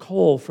take a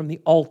coal from the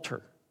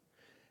altar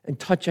and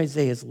touch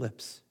Isaiah's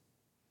lips.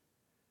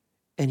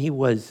 And he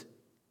was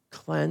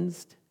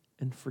cleansed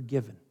and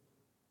forgiven.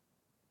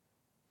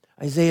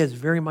 Isaiah is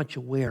very much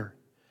aware,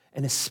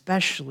 and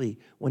especially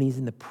when he's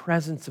in the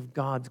presence of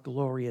God's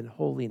glory and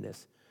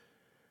holiness,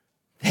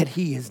 that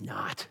he is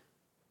not.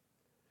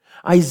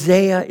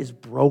 Isaiah is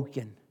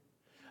broken.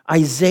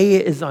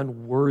 Isaiah is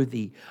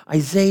unworthy.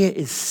 Isaiah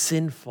is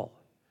sinful.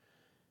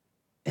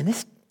 And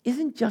this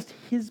isn't just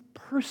his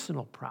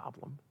personal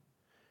problem.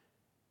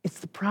 It's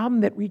the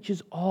problem that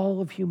reaches all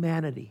of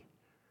humanity.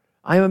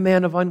 I am a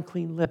man of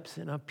unclean lips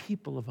and a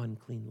people of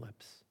unclean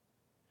lips.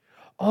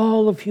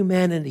 All of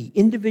humanity,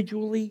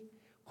 individually,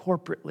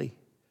 corporately.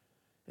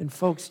 And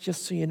folks,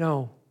 just so you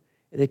know,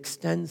 it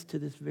extends to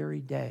this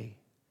very day,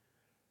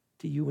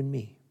 to you and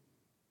me.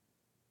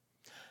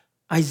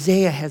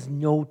 Isaiah has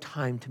no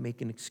time to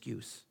make an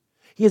excuse.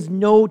 He has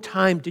no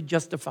time to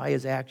justify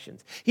his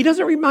actions. He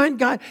doesn't remind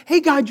God, hey,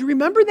 God, you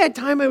remember that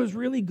time I was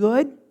really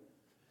good?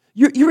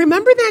 You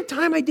remember that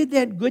time I did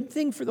that good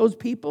thing for those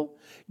people?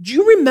 Do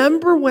you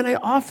remember when I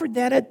offered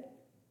that?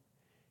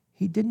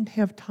 He didn't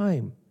have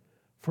time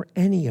for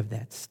any of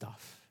that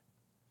stuff.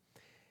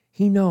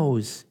 He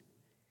knows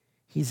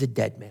he's a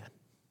dead man,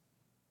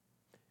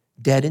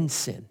 dead in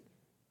sin,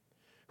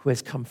 who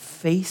has come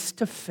face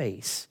to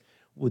face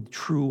with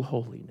true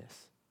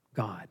holiness,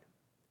 God.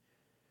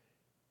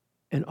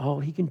 And all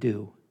he can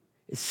do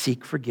is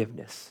seek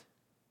forgiveness.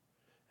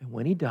 And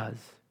when he does,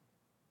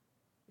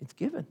 it's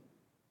given.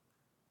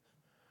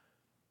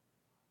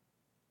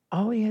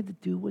 All he had to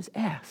do was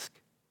ask,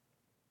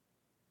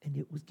 and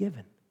it was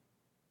given.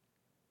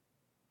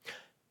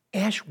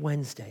 Ash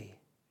Wednesday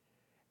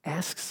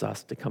asks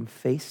us to come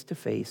face to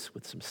face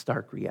with some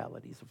stark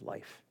realities of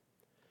life.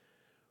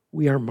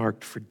 We are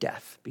marked for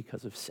death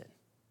because of sin.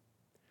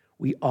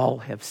 We all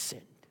have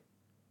sinned.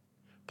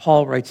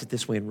 Paul writes it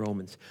this way in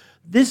Romans.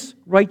 This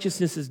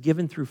righteousness is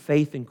given through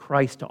faith in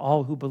Christ to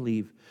all who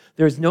believe.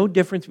 There is no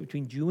difference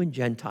between Jew and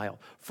Gentile,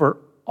 for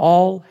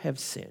all have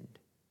sinned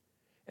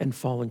and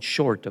fallen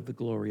short of the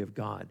glory of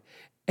God.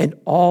 And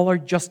all are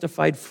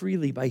justified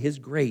freely by his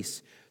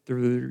grace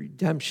through the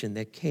redemption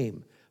that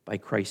came by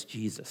Christ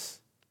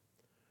Jesus.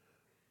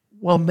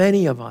 While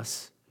many of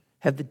us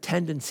have the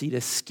tendency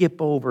to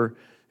skip over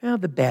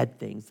the bad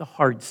things, the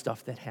hard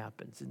stuff that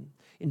happens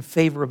in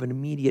favor of an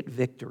immediate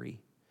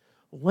victory,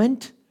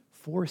 Lent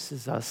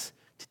forces us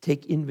to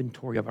take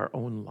inventory of our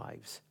own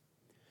lives.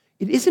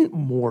 It isn't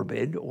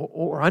morbid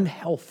or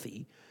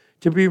unhealthy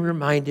to be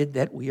reminded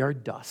that we are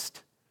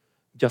dust,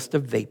 just a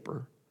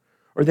vapor,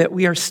 or that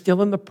we are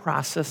still in the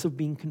process of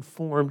being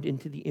conformed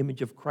into the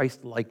image of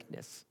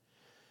Christ-likeness.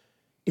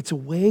 It's a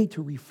way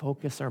to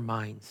refocus our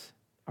minds,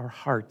 our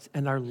hearts,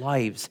 and our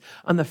lives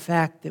on the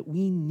fact that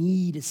we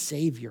need a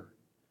Savior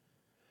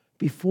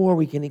before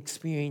we can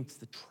experience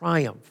the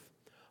triumph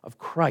of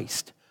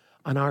Christ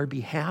on our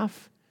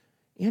behalf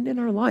and in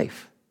our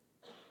life.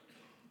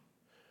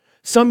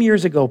 Some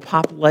years ago,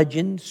 pop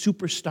legend,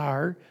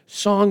 superstar,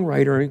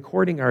 songwriter, and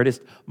recording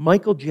artist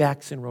Michael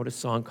Jackson wrote a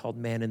song called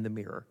Man in the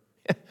Mirror.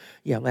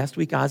 Yeah, last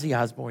week Ozzy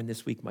Osbourne,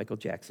 this week Michael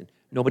Jackson.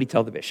 Nobody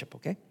tell the bishop,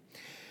 okay?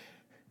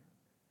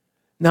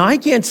 Now, I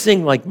can't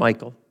sing like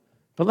Michael,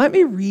 but let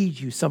me read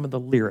you some of the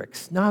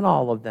lyrics. Not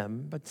all of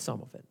them, but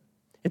some of it.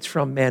 It's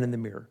from Man in the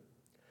Mirror.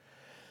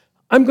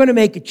 I'm going to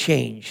make a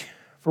change.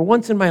 For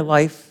once in my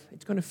life,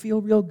 it's going to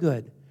feel real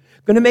good.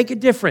 Going to make a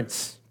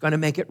difference. Going to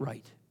make it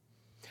right.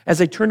 As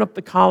I turn up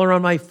the collar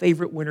on my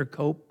favorite winter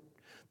coat,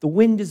 the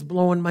wind is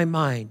blowing my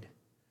mind.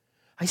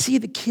 I see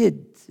the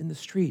kids in the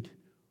street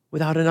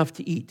without enough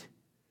to eat.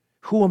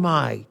 Who am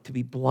I to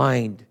be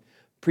blind,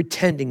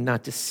 pretending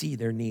not to see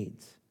their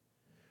needs?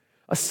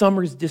 A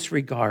summer's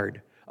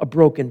disregard, a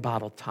broken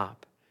bottle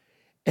top,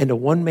 and a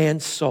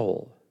one-man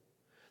soul.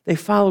 They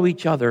follow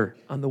each other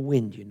on the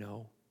wind, you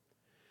know,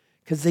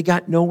 because they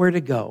got nowhere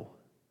to go.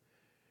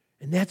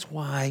 And that's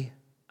why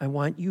I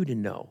want you to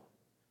know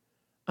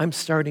I'm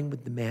starting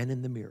with the man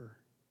in the mirror.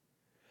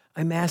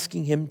 I'm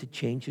asking him to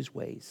change his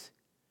ways.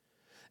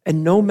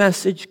 And no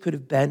message could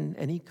have been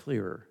any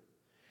clearer.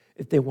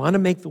 If they want to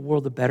make the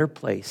world a better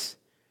place,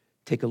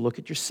 take a look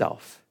at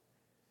yourself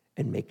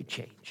and make a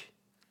change.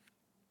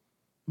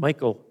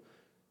 Michael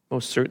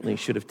most certainly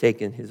should have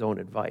taken his own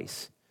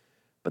advice,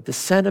 but the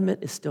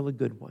sentiment is still a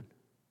good one.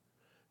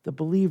 The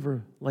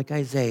believer, like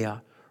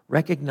Isaiah,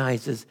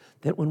 recognizes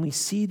that when we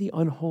see the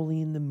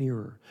unholy in the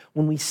mirror,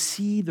 when we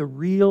see the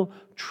real,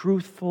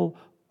 truthful,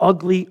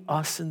 ugly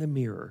us in the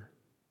mirror,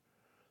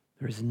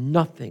 there is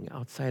nothing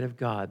outside of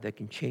God that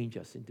can change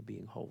us into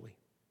being holy.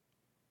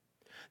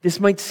 This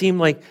might seem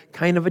like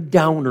kind of a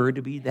downer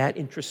to be that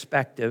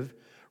introspective,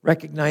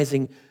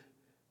 recognizing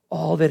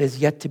all that is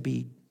yet to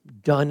be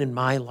done in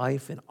my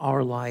life, in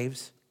our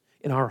lives,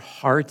 in our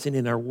hearts, and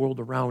in our world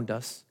around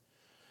us,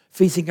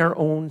 facing our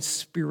own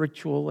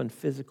spiritual and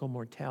physical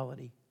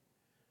mortality.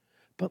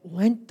 But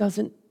Lent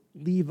doesn't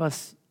leave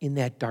us in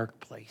that dark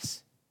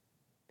place.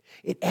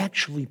 It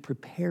actually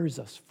prepares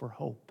us for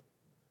hope.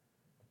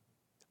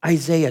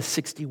 Isaiah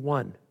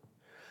 61.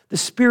 The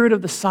Spirit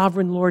of the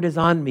Sovereign Lord is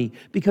on me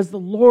because the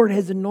Lord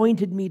has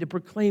anointed me to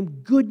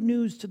proclaim good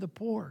news to the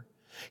poor.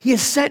 He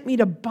has sent me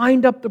to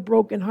bind up the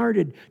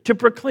brokenhearted, to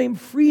proclaim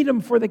freedom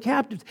for the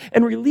captives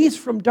and release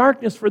from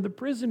darkness for the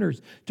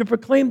prisoners, to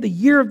proclaim the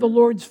year of the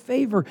Lord's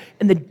favor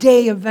and the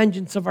day of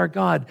vengeance of our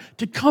God,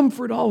 to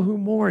comfort all who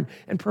mourn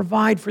and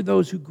provide for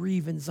those who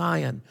grieve in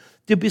Zion,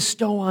 to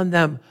bestow on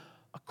them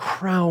a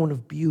crown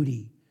of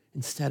beauty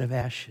instead of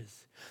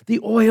ashes, the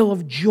oil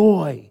of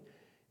joy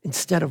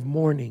instead of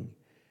mourning,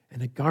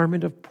 and a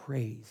garment of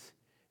praise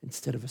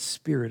instead of a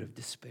spirit of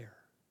despair.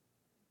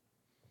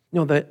 You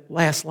know, the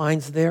last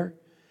lines there,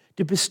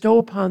 to bestow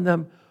upon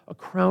them a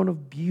crown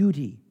of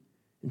beauty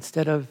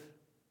instead of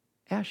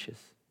ashes,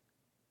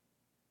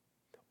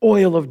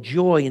 oil of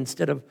joy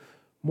instead of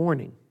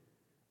mourning,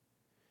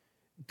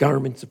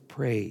 garments of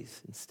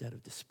praise instead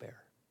of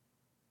despair.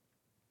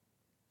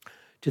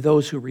 To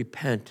those who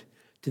repent,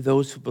 to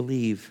those who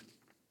believe,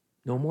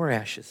 no more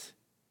ashes,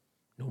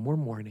 no more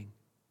mourning,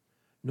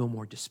 no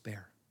more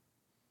despair.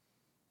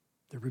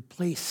 They're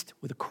replaced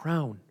with a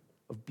crown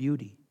of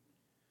beauty,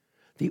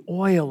 the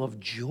oil of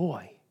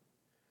joy,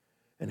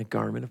 and a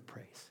garment of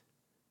praise.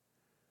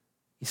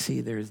 You see,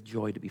 there is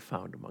joy to be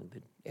found among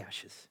the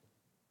ashes.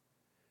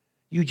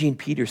 Eugene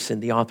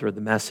Peterson, the author of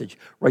The Message,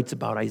 writes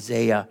about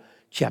Isaiah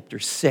chapter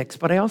 6,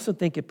 but I also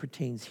think it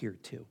pertains here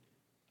too.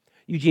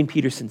 Eugene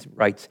Peterson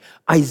writes,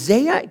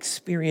 Isaiah's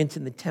experience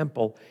in the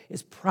temple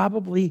is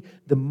probably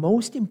the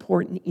most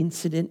important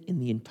incident in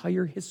the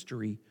entire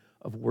history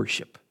of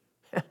worship.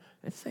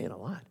 That's saying a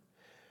lot.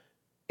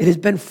 It has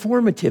been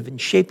formative in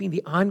shaping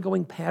the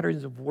ongoing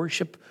patterns of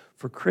worship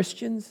for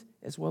Christians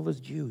as well as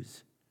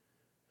Jews.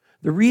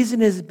 The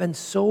reason it has been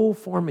so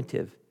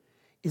formative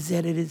is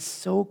that it is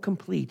so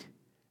complete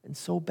and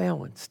so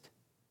balanced.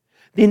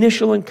 The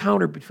initial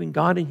encounter between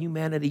God and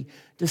humanity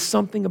does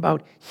something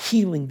about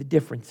healing the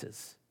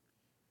differences.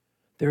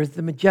 There is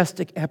the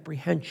majestic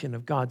apprehension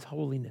of God's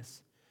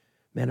holiness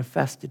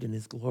manifested in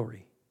His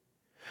glory.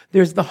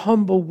 There's the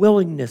humble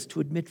willingness to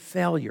admit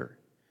failure.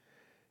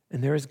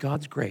 And there is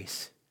God's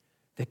grace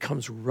that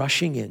comes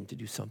rushing in to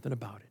do something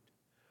about it,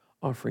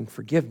 offering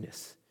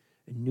forgiveness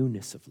and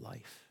newness of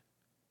life.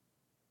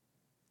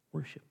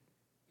 Worship.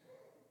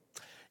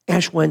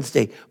 Ash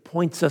Wednesday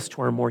points us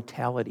to our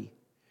mortality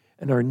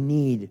and our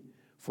need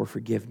for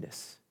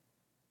forgiveness.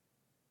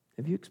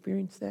 Have you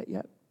experienced that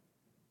yet?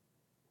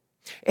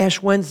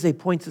 Ash Wednesday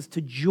points us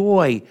to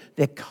joy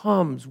that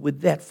comes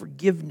with that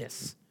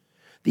forgiveness.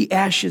 The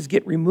ashes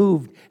get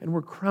removed and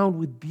we're crowned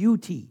with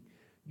beauty,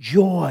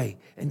 joy,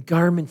 and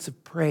garments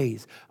of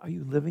praise. Are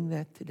you living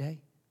that today?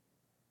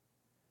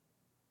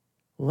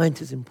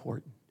 Lent is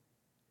important.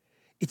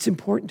 It's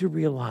important to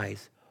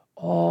realize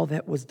all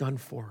that was done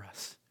for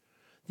us,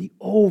 the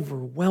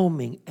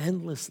overwhelming,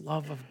 endless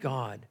love of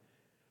God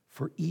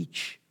for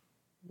each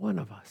one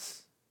of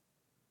us.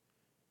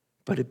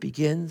 But it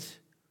begins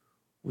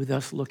with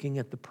us looking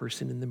at the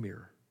person in the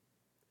mirror,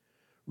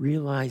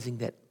 realizing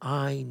that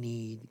I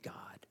need God.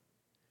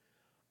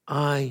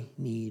 I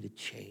need a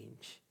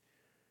change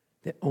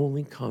that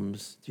only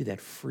comes through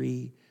that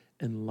free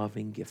and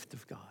loving gift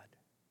of God.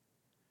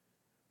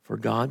 For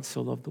God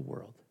so loved the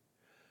world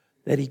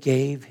that he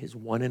gave his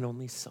one and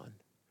only Son,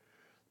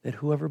 that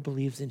whoever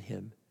believes in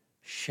him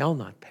shall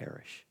not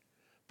perish,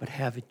 but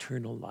have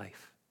eternal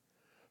life.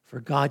 For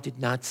God did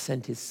not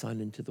send his Son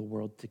into the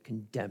world to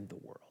condemn the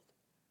world,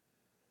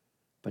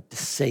 but to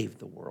save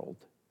the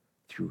world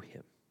through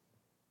him.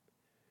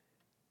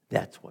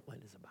 That's what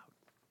Lent is about.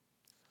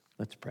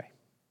 Let's pray.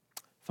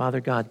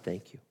 Father God,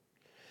 thank you.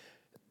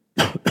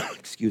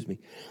 Excuse me.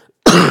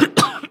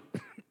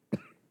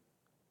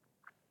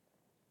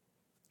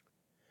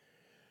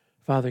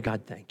 Father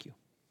God, thank you.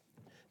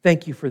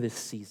 Thank you for this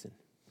season.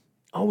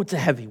 Oh, it's a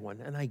heavy one,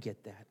 and I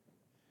get that.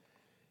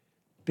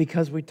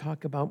 Because we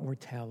talk about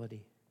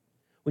mortality.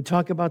 We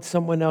talk about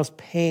someone else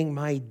paying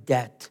my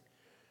debt.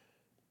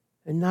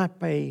 And not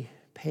by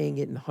paying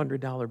it in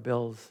 $100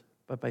 bills,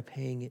 but by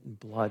paying it in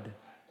blood.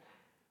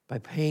 By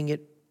paying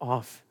it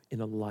off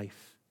in a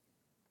life.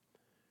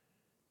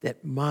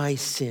 That my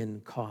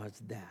sin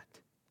caused that.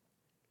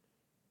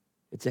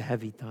 It's a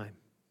heavy time.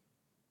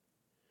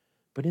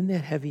 But in that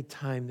heavy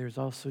time, there's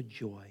also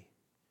joy.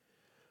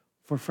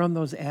 For from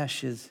those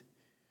ashes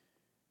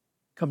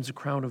comes a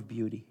crown of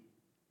beauty.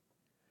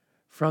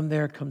 From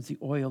there comes the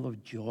oil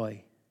of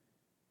joy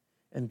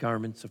and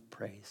garments of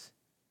praise.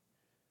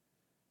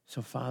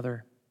 So,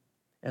 Father,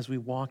 as we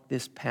walk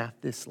this path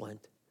this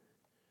Lent,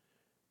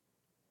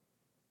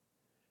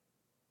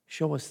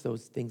 show us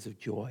those things of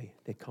joy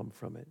that come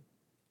from it.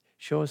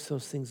 Show us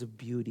those things of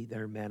beauty that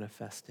are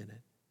manifest in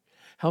it.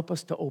 Help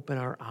us to open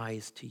our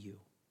eyes to you.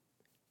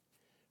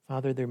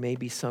 Father, there may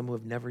be some who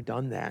have never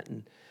done that,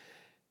 and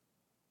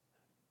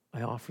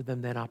I offer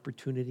them that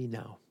opportunity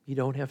now. You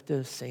don't have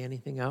to say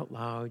anything out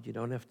loud. You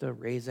don't have to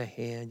raise a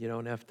hand. You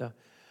don't have to.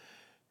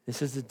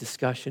 This is a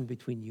discussion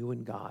between you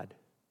and God.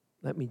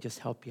 Let me just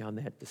help you on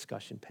that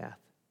discussion path.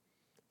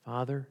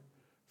 Father,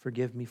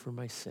 forgive me for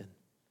my sin.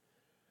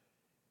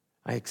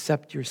 I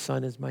accept your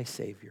Son as my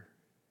Savior.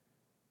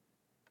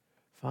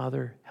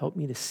 Father, help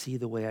me to see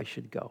the way I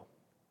should go.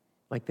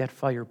 Like that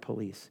fire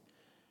police.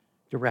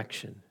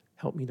 Direction.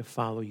 Help me to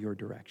follow your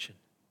direction.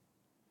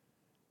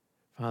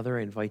 Father,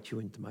 I invite you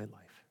into my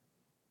life.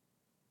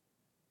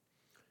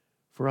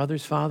 For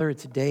others, Father,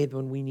 it's a day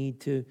when we need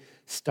to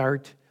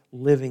start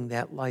living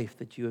that life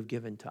that you have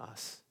given to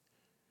us.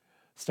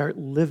 Start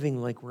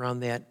living like we're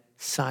on that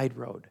side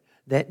road,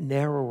 that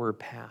narrower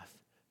path,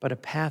 but a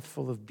path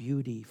full of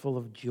beauty, full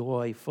of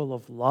joy, full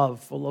of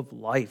love, full of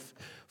life,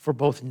 for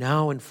both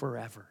now and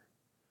forever.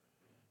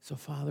 So,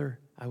 Father,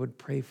 I would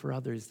pray for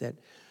others that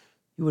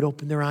you would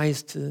open their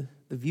eyes to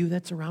the view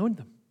that's around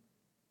them,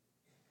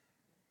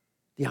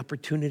 the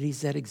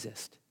opportunities that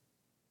exist.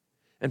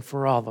 And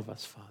for all of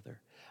us, Father,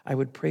 I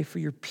would pray for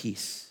your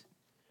peace.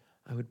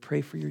 I would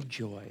pray for your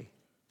joy.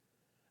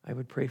 I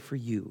would pray for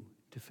you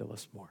to fill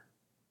us more.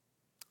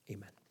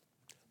 Amen.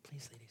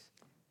 Please, ladies.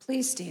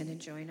 Please stand and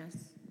join us.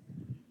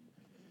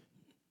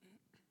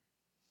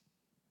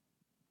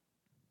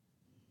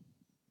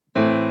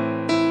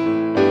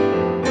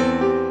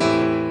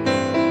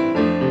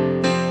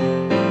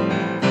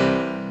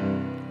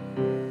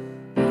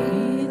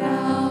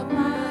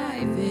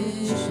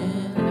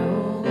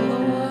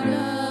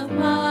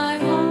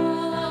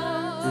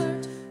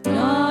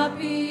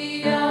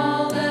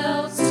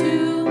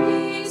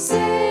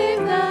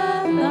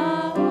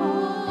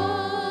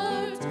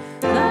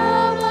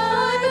 Thou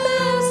art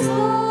this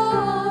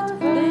Lord.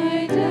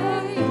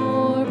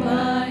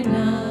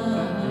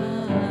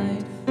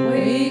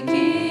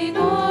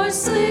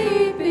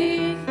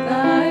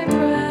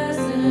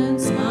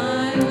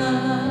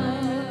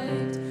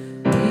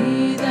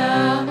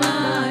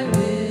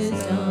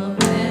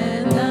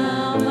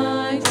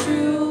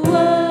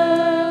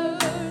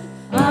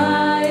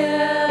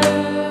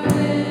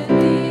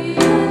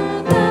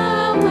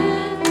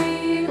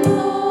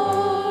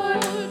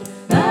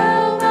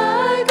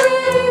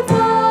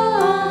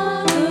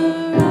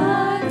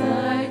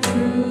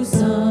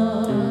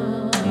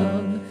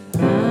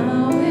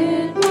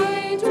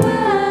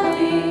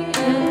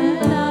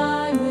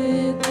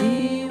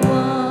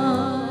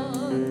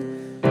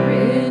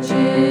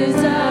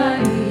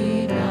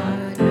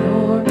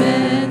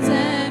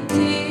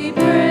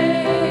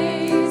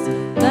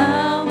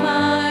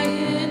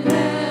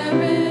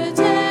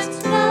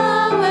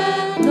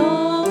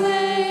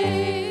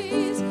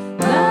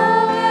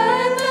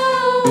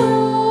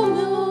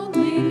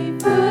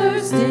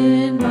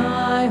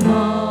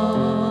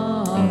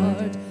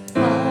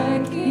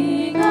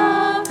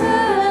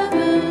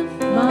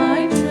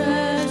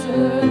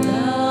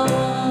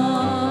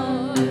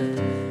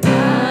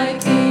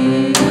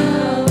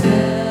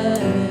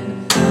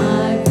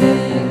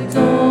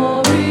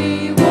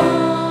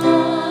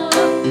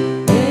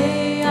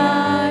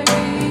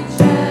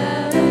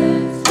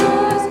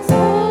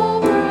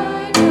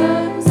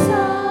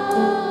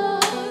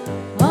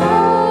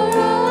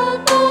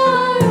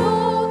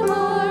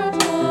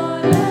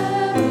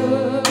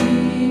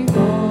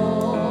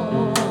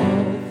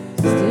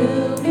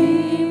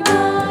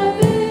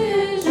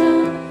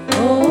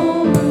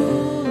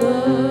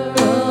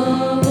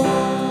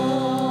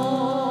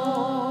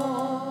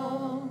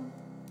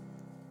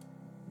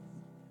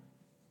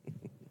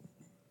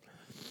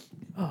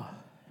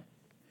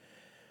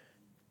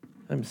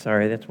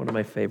 sorry, that's one of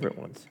my favorite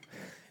ones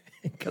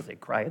because I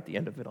cry at the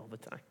end of it all the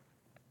time.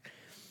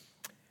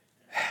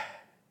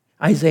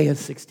 Isaiah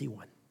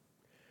 61.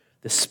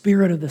 The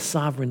Spirit of the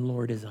Sovereign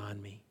Lord is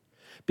on me,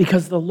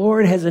 because the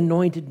Lord has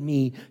anointed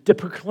me to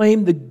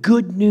proclaim the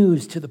good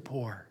news to the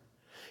poor.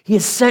 He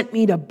has sent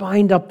me to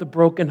bind up the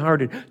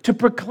brokenhearted, to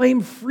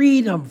proclaim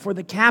freedom for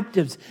the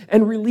captives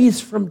and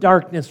release from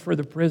darkness for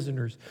the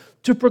prisoners,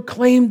 to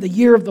proclaim the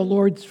year of the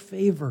Lord's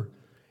favor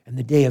and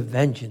the day of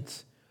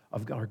vengeance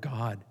of our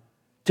God,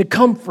 to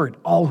comfort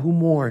all who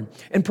mourn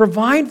and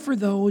provide for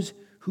those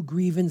who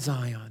grieve in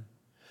Zion,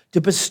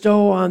 to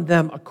bestow on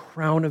them a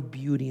crown of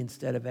beauty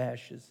instead of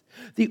ashes,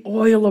 the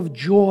oil of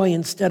joy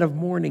instead of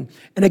mourning,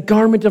 and a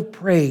garment of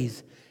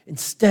praise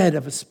instead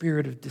of a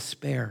spirit of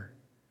despair.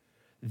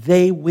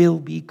 They will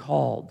be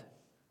called.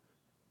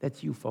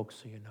 That's you folks,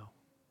 so you know.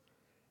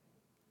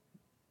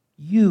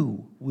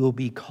 You will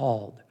be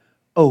called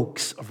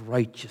oaks of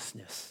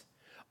righteousness,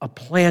 a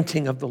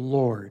planting of the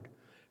Lord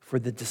for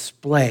the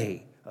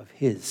display of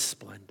His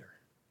splendor.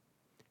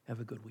 Have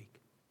a good week.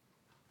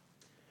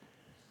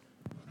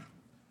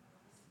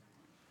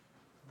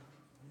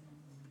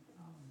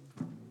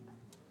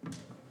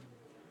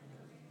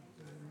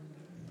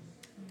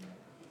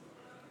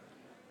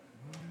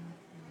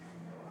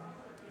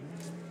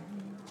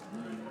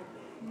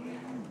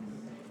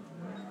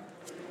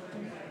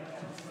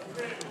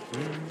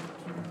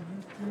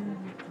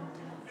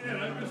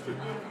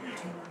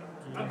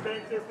 I'm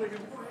back there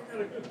thinking, boy, I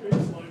got a good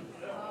baseline.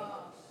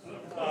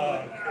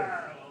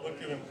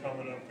 Look at him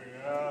coming up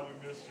here. Ah,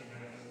 we missed you,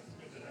 man.